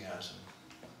enthusiasm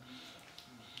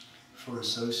for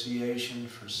association,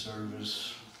 for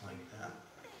service, like that.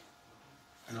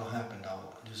 It'll happen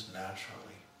just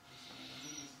naturally.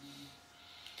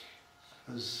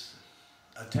 Because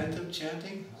attentive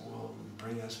chanting will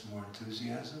bring us more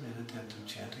enthusiasm, inattentive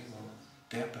chanting will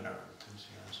dampen our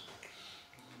enthusiasm.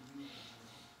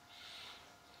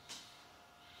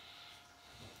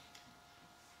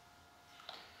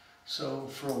 So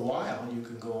for a while you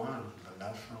can go on, but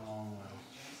not for a long while.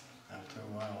 After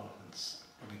a while it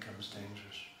becomes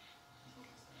dangerous.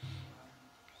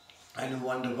 I knew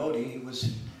one devotee, he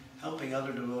was helping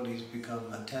other devotees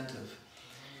become attentive.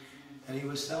 And he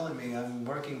was telling me, I'm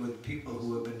working with people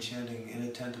who have been chanting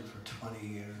inattentive for 20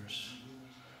 years.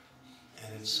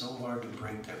 And it's so hard to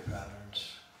break their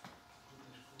patterns.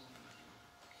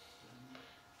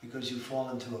 Because you fall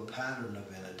into a pattern of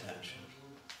inattention.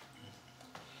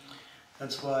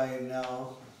 That's why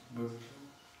now,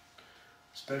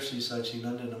 especially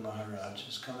Sachinandana Maharaj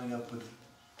is coming up with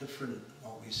different,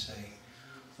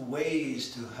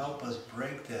 ways to help us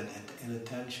break that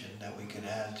inattention that we can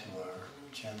add to our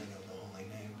chanting of the holy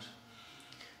names.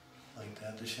 Like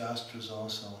that, the Shastras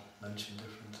also mention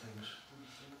different things.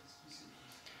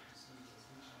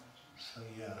 So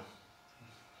yeah,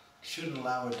 shouldn't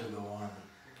allow it to go on.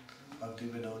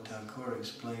 Bhaktivinoda Thakur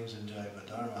explains in Jaiva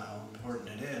Dharma how important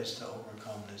it is to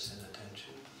overcome this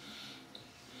inattention.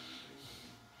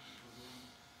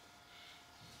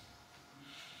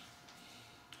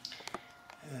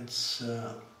 It's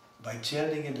by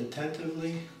chanting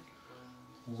inattentively,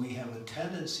 we have a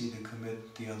tendency to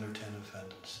commit the other 10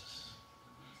 offenses.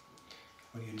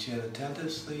 When you chant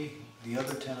attentively, the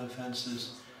other 10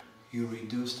 offenses, you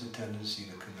reduce the tendency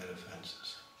to commit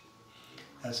offenses.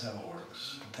 That's how it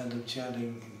works. Attentive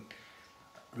chanting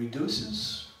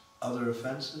reduces other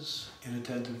offenses.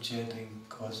 Inattentive chanting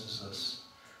causes us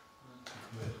to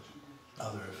commit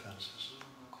other offenses.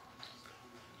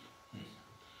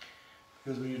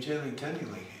 Because when you're chanting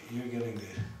attentively, you're getting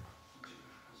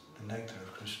the nectar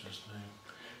of Krishna's name.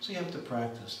 So you have to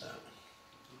practice that.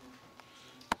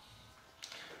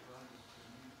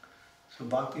 So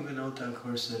Bhaktivinoda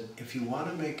Thakur said, if you want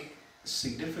to make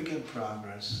significant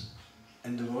progress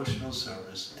in devotional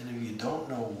service, and if you don't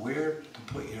know where to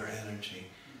put your energy,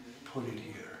 put it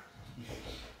here.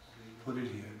 Put it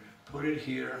here. Put it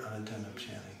here on attentive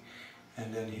chanting.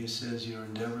 And then he says your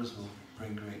endeavors will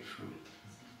bring great fruit.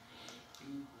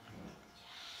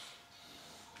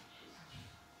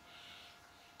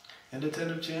 And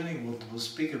attentive chanting, we'll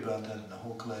speak about that in the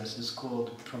whole class. It's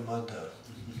called pramada.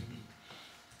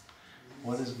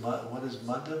 What is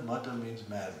mada? Mada means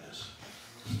madness.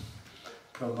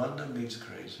 Pramada means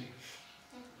crazy.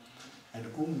 And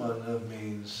ummada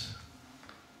means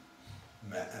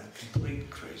complete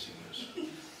craziness.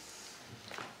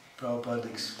 Prabhupada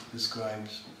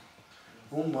describes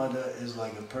Ummada is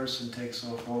like a person takes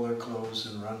off all their clothes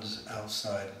and runs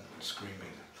outside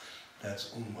screaming. That's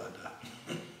Ummada.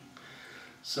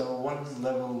 So one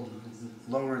level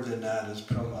lower than that is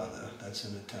Pramada. That's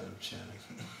inattentive chanting.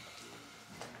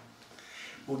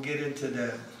 We'll get into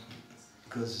that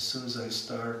because as soon as I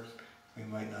start, we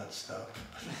might not stop.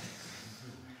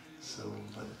 So,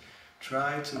 but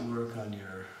try to work on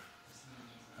your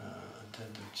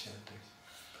attentive chanting.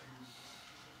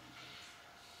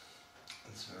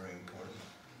 That's very important.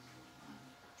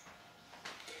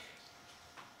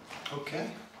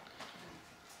 Okay.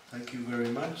 Thank you very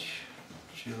much.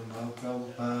 Srila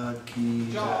Prabhupada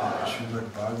ki jai. Srimad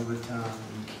Bhagavatam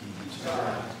ki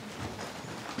jai.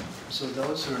 So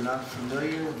those who are not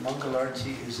familiar,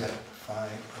 Mangalarti is at 5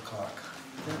 o'clock.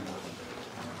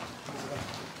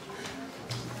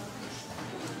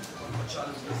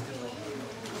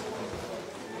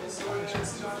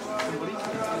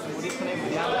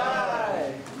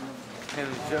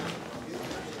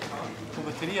 Com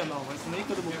bateria nova, isso nem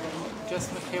tudo bom.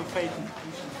 Just naquele feito.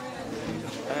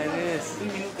 É isso.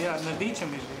 5 minutos, na beach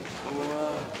mesmo.